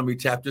Deuteronomy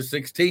chapter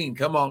 16.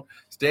 Come on,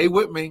 stay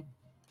with me.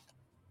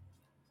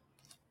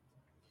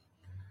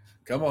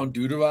 Come on,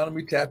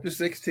 Deuteronomy chapter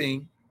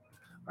 16.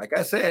 Like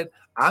I said,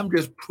 I'm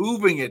just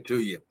proving it to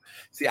you.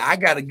 See, I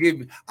got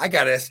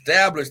to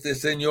establish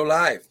this in your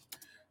life.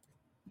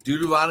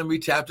 Deuteronomy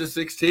chapter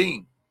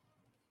 16.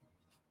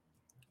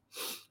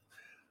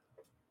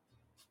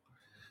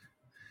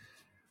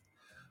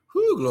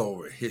 Whew,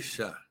 glory.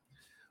 Hisha.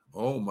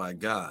 Oh my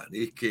God.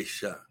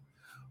 Ikisha.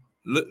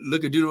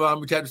 Look at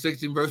Deuteronomy chapter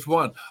 16, verse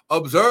 1.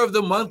 Observe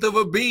the month of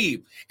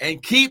Abib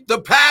and keep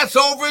the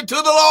Passover to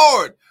the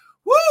Lord.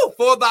 Woo,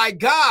 for thy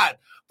God.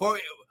 For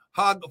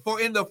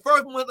in the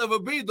first month of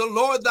Abib, the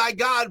Lord thy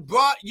God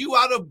brought you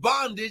out of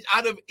bondage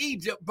out of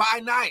Egypt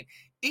by night.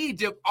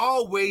 Egypt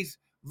always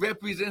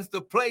represents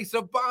the place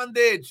of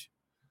bondage.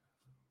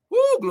 Woo,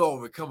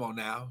 glory. Come on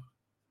now.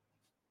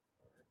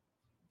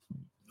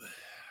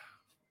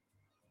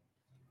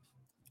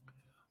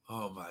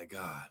 Oh my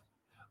God.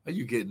 Are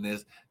you getting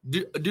this?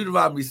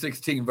 Deuteronomy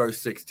 16,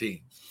 verse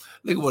 16.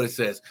 Look at what it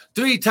says.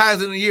 3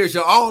 times in a year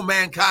shall all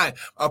mankind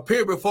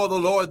appear before the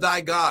Lord thy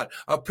God.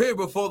 Appear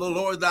before the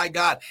Lord thy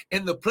God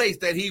in the place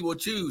that he will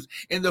choose.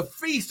 In the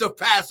feast of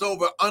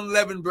Passover,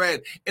 unleavened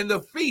bread. In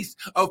the feast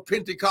of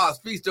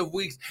Pentecost, feast of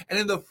weeks. And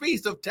in the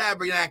feast of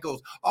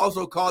tabernacles,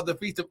 also called the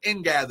feast of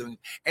ingathering.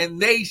 And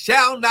they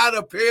shall not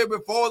appear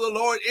before the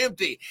Lord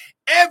empty.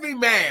 Every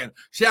man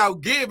shall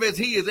give as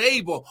he is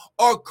able,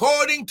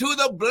 according to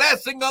the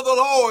blessing of the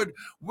Lord,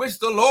 which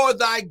the Lord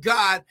thy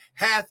God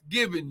hath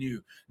given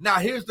you. Now,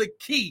 here's the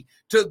key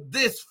to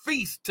this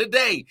feast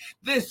today.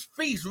 This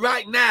feast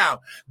right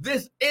now.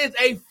 This is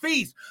a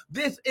feast.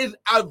 This is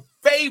a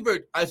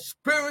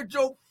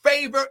spiritual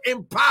favor,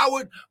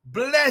 empowered,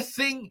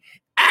 blessing,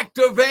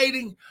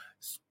 activating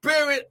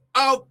spirit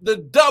of the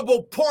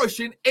double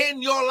portion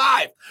in your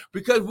life.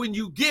 Because when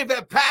you give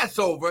at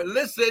Passover,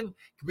 listen,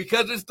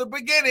 because it's the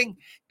beginning,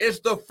 it's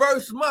the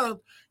first month,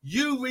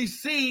 you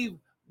receive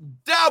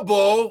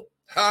double,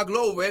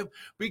 glory,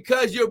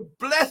 because you're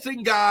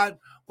blessing God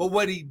for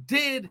what he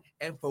did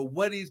and for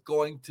what he's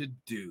going to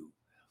do.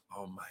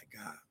 Oh my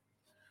God.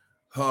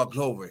 Oh,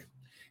 glory.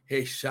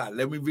 Hey, shot.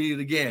 Let me read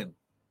it again.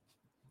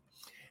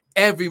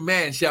 Every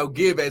man shall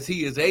give as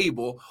he is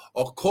able,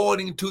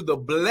 according to the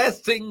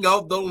blessing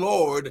of the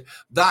Lord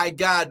thy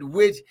God,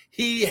 which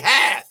he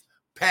hath,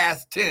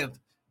 past tense,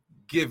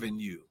 given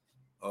you.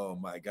 Oh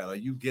my God, are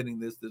you getting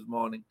this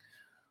morning?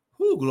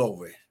 Whoo,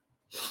 glory.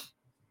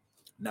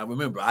 Now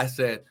remember, I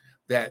said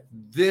that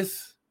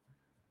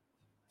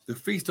the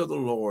feast of the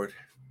Lord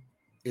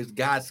is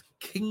God's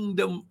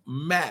kingdom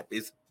map,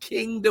 it's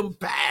kingdom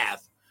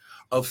path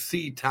of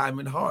seed time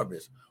and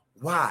harvest.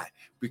 Why?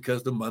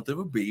 Because the month of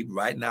Abib,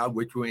 right now,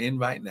 which we're in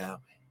right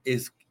now,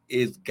 is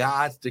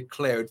God's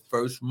declared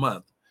first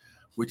month,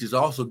 which is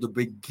also the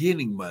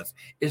beginning month.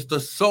 It's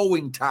the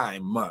sowing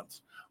time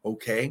month,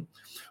 okay?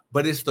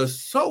 But it's the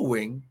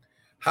sowing,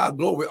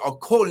 glory,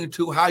 according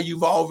to how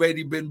you've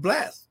already been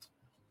blessed.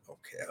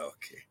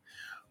 Okay.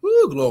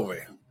 Woo,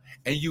 glory.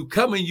 And you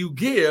come and you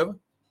give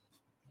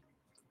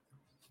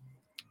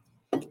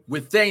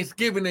with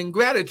thanksgiving and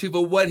gratitude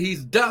for what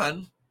he's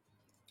done.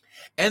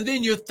 And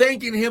then you're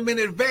thanking him in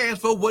advance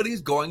for what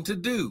he's going to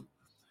do.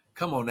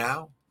 Come on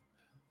now.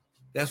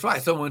 That's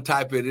right. Someone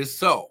type it is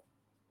so.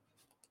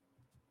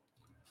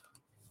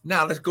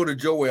 Now let's go to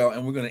Joel,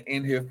 and we're going to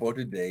end here for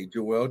today.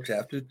 Joel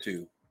chapter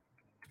 2.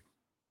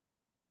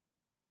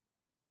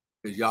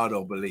 Because y'all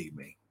don't believe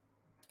me.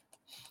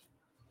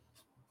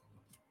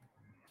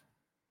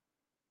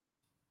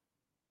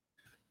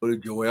 Go to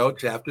Joel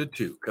chapter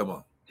 2. Come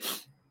on.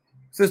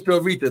 Sister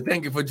Aretha,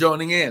 thank you for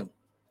joining in.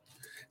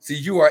 See,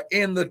 you are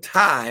in the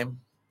time.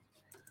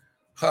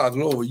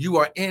 Glory. You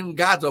are in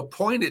God's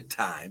appointed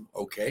time.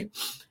 Okay.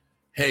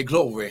 Hey,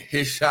 glory.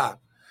 His shop.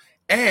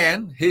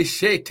 And his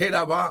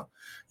shetelaba.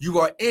 You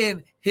are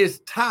in his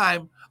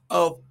time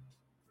of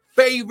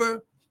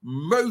favor,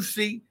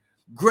 mercy,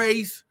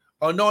 grace,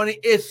 anointing.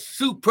 It's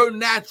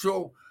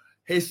supernatural,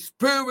 his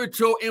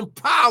spiritual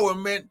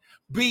empowerment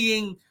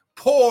being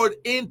poured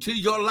into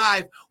your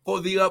life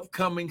for the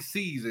upcoming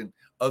season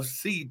of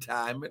seed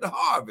time and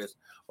harvest.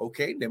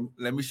 Okay, then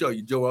let me show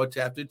you Joel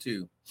chapter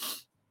 2.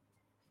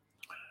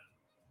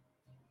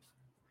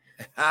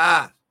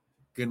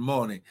 Good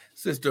morning,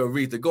 Sister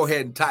Aretha. Go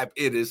ahead and type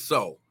 "it is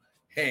so."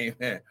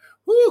 Amen.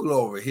 Woo,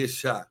 glory. His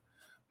shot.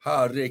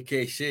 Oh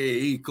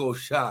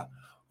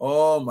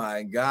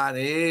my God.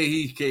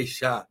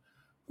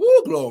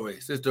 Woo, glory.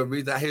 Sister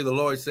Aretha, I hear the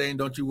Lord saying,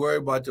 don't you worry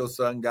about your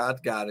son.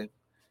 God's got him.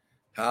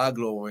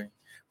 Glory.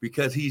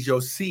 Because he's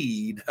your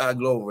seed.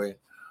 Glory.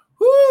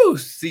 Woo,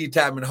 seed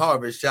time and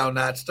harvest shall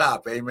not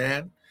stop.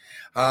 Amen.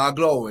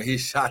 Glory. He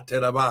shot to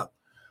the mouth.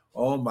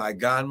 Oh my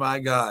God, my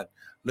God.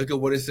 Look at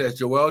what it says.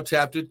 Joel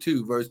chapter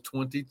 2, verse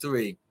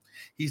 23.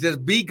 He says,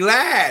 be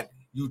glad,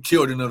 you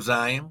children of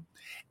Zion,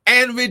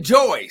 and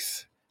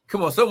rejoice.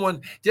 Come on,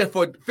 someone, just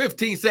for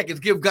 15 seconds,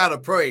 give God a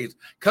praise.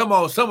 Come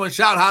on, someone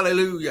shout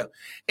hallelujah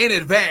in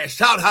advance.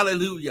 Shout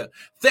hallelujah.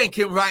 Thank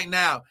him right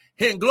now.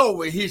 In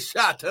glory, he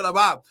shot to the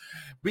mouth.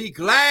 Be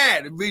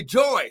glad and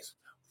rejoice,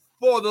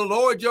 for the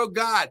Lord your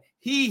God,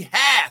 he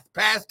hath,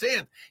 past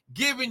tense,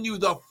 given you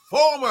the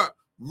former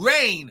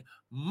rain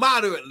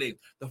moderately.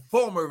 The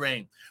former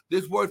rain.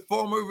 This word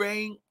former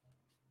rain,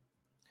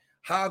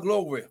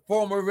 glory,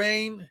 former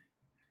rain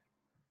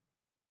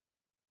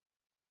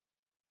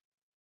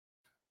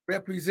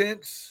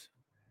represents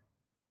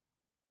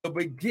the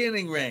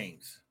beginning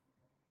rains.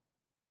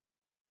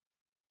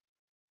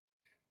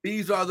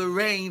 These are the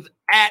rains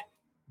at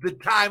the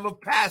time of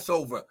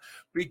Passover.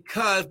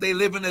 Because they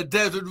live in a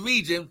desert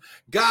region,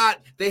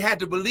 they had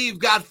to believe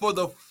God for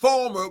the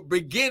former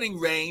beginning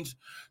rains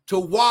to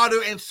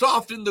water and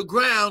soften the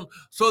ground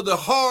so the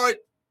hard,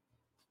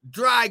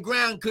 dry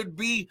ground could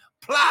be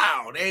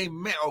plowed.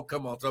 Amen. Oh,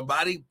 come on,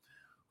 somebody.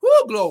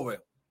 Woo, glory.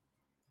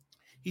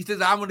 He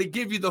says, I'm going to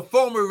give you the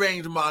former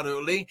rains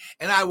moderately,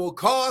 and I will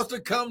cause to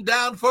come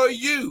down for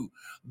you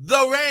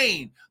the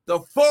rain, the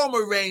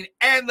former rain,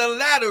 and the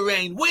latter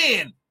rain.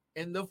 When?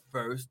 In the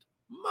first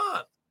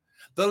month.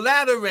 The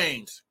latter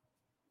rains.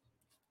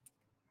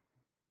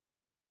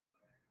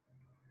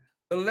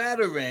 The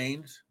latter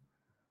rains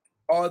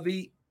are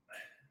the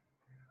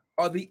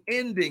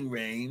ending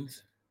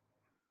rains,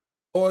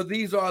 or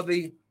these are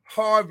the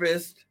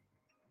harvest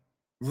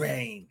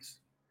rains.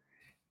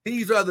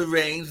 These are the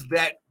rains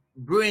that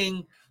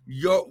bring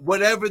your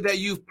whatever that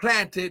you've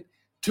planted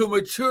to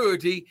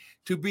maturity,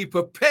 to be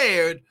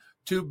prepared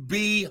to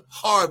be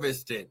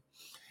harvested.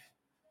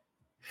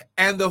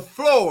 And the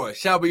floor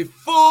shall be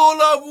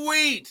full of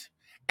wheat,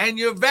 and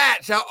your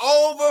vat shall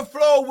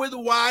overflow with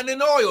wine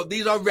and oil.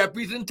 These are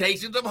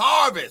representations of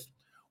harvest.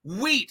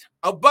 Wheat,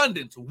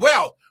 abundance,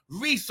 wealth,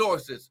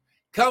 resources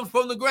comes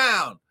from the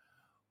ground.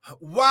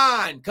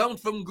 Wine comes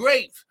from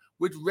grapes,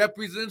 which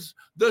represents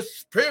the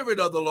Spirit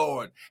of the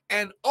Lord.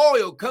 And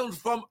oil comes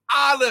from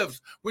olives,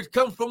 which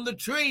comes from the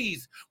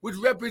trees, which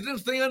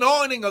represents the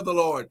anointing of the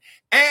Lord.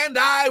 And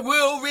I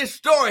will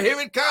restore, here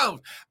it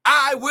comes,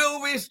 I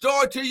will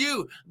restore to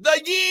you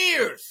the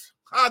years.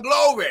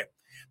 Glory.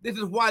 This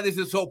is why this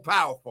is so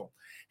powerful.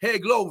 Hey,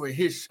 glory,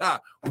 his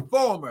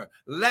former,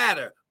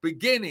 latter,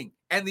 beginning,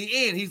 and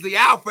the end. He's the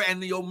Alpha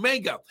and the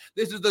Omega.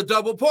 This is the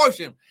double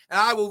portion. And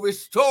I will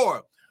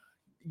restore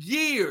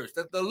years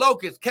that the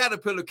locust,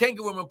 caterpillar,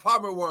 cankerworm, and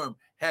palmer worm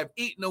have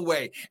eaten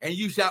away. And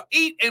you shall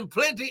eat in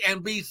plenty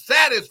and be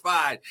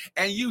satisfied.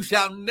 And you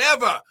shall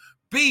never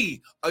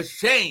be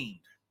ashamed.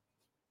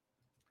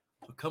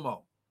 So come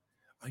on.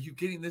 Are you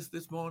getting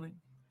this morning?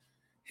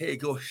 Hey,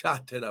 go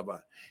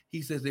shateraba.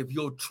 He says, if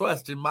you'll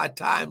trust in my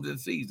times and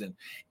season,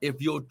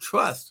 if you'll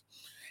trust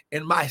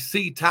in my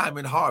seed time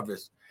and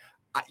harvest,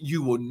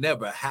 you will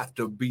never have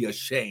to be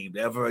ashamed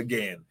ever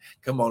again.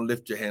 Come on,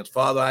 lift your hands.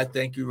 Father, I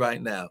thank you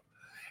right now,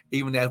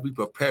 even as we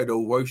prepare to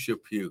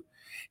worship you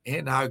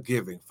in our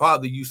giving.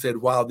 Father, you said,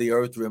 while the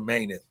earth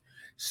remaineth,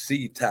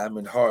 seed time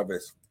and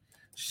harvest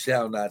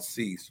shall not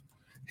cease.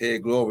 Hey,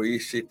 glory.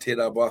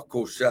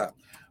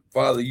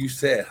 Father, you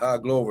said,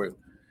 glory.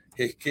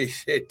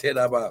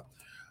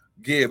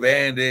 Give,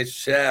 and it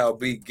shall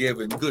be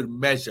given. Good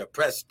measure,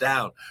 pressed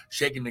down,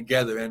 shaken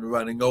together, and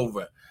running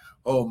over.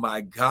 Oh, my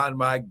God,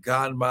 my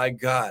God, my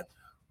God.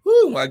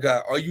 Whoo, my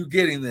God. Are you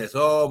getting this?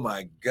 Oh,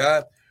 my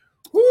God.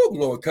 Whoo,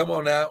 glory. Come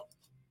on now.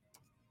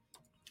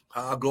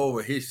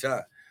 Glory. His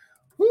shot.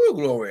 Whoo,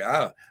 glory.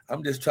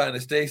 I'm just trying to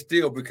stay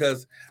still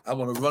because I'm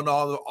going to run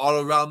all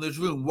around this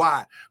room.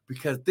 Why?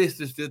 Because this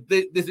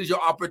is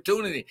your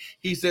opportunity.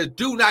 He says,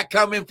 do not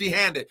come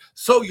empty-handed.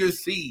 Sow your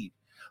seed.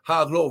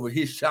 Glory,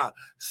 his shot.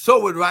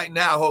 Sow it right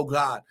now, oh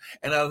God,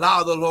 and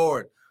allow the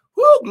Lord,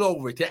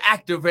 glory, to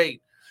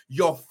activate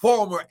your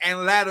former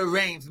and latter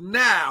rains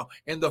now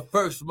in the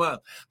first month.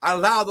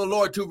 Allow the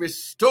Lord to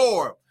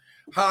restore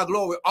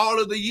glory,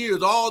 all of the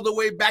years, all the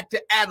way back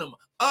to Adam,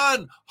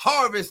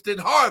 unharvested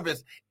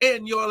harvest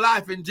in your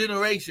life and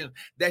generation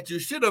that you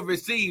should have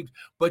received,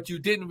 but you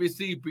didn't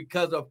receive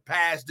because of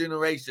past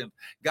generations.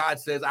 God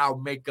says, I'll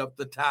make up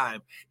the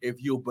time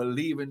if you'll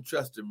believe and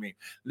trust in me.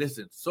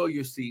 Listen, sow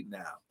your seed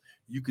now.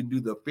 You can do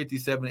the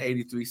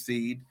 $57.83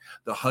 seed,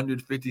 the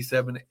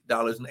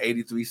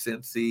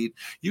 $157.83 seed.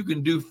 You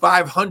can do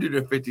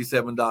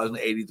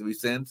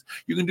 $557.83.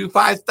 You can do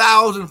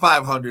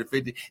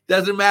 $5,550.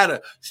 Doesn't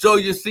matter. Sow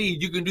your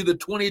seed. You can do the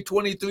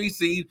 2023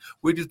 seed,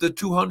 which is the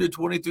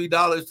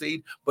 $223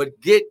 seed, but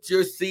get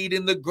your seed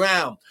in the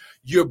ground.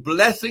 You're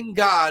blessing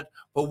God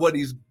for what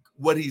he's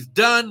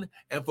done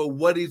and for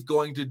what he's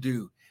going to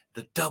do.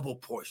 The double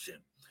portion.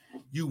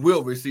 You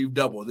will receive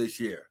double this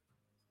year.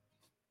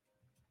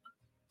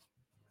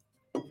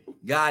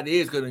 God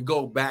is going to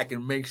go back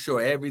and make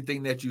sure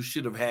everything that you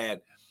should have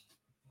had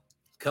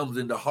comes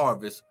into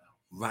harvest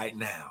right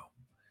now.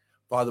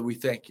 Father, we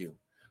thank you.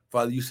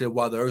 Father, you said,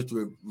 while the earth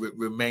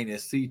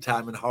remaineth, seed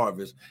time and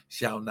harvest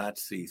shall not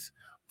cease.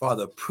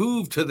 Father,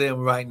 prove to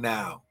them right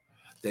now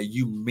that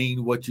you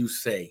mean what you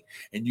say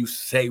and you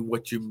say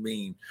what you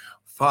mean.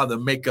 Father,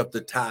 make up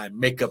the time,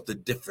 make up the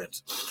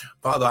difference.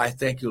 Father, I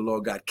thank you,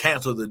 Lord God.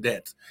 Cancel the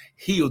debts,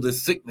 heal the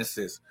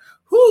sicknesses.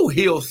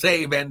 Heal,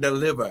 save, and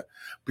deliver,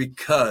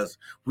 because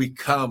we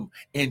come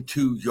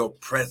into your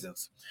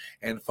presence.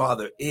 And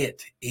Father,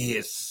 it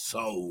is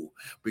so,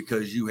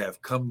 because you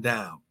have come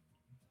down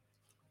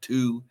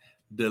to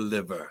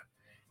deliver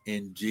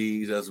in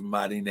Jesus'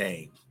 mighty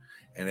name.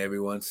 And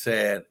everyone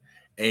said,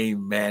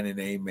 amen and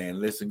amen.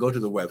 Listen, go to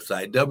the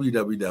website,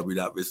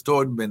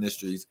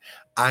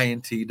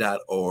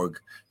 www.restoredministriesint.org.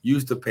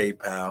 Use the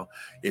PayPal.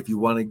 If you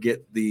want to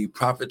get the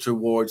Prophet's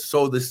Reward,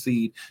 sow the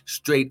seed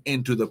straight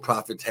into the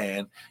Prophet's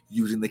hand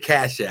using the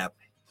Cash App,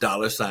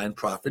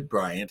 $Prophet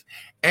Bryant.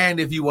 And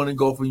if you want to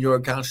go from your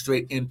account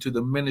straight into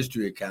the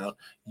ministry account,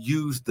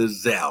 use the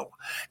Zelle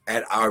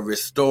at our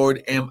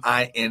restored,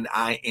 MININTL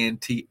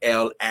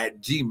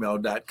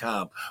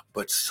 @gmail.com.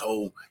 But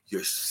sow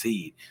your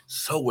seed.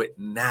 Sow it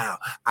now.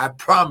 I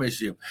promise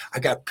you, I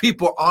got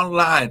people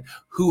online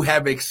who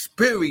have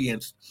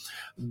experienced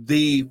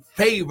the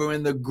favor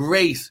and the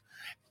grace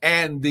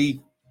and the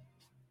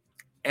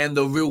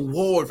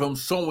reward from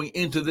sowing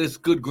into this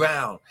good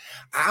ground.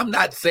 I'm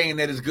not saying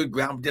that it's good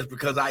ground just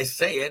because I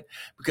say it,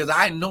 because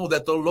I know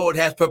that the Lord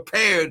has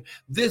prepared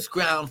this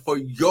ground for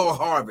your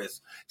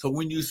harvest. So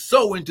when you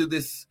sow into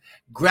this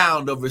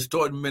ground of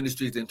Restored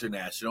Ministries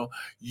International,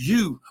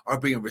 you are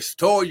being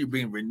restored, you're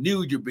being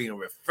renewed, you're being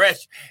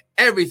refreshed.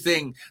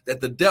 Everything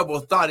that the devil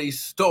thought he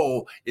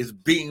stole is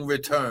being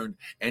returned,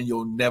 and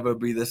you'll never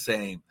be the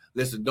same.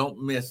 Listen, don't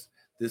miss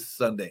this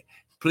Sunday.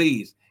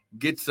 Please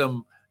get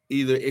some.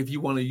 Either if you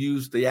want to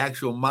use the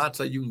actual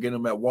matzah, you can get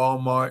them at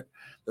Walmart.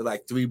 They're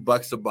like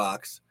 $3 a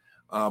box.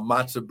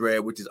 Matzah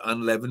bread, which is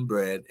unleavened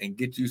bread, and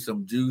get you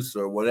some juice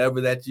or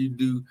whatever that you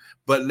do.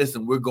 But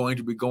listen, we're going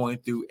to be going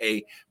through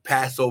a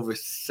Passover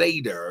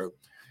Seder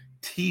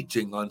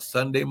teaching on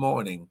Sunday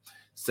morning,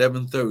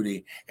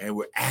 7:30, and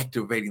we're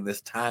activating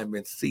this time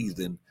and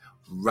season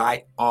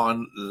right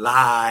on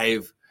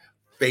live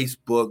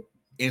Facebook,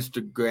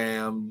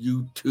 Instagram,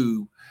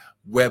 YouTube,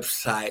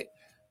 website.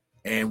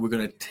 And we're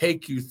going to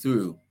take you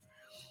through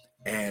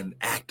and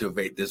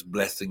activate this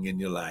blessing in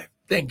your life.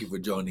 Thank you for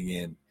joining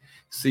in.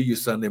 See you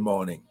Sunday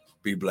morning.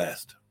 Be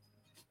blessed.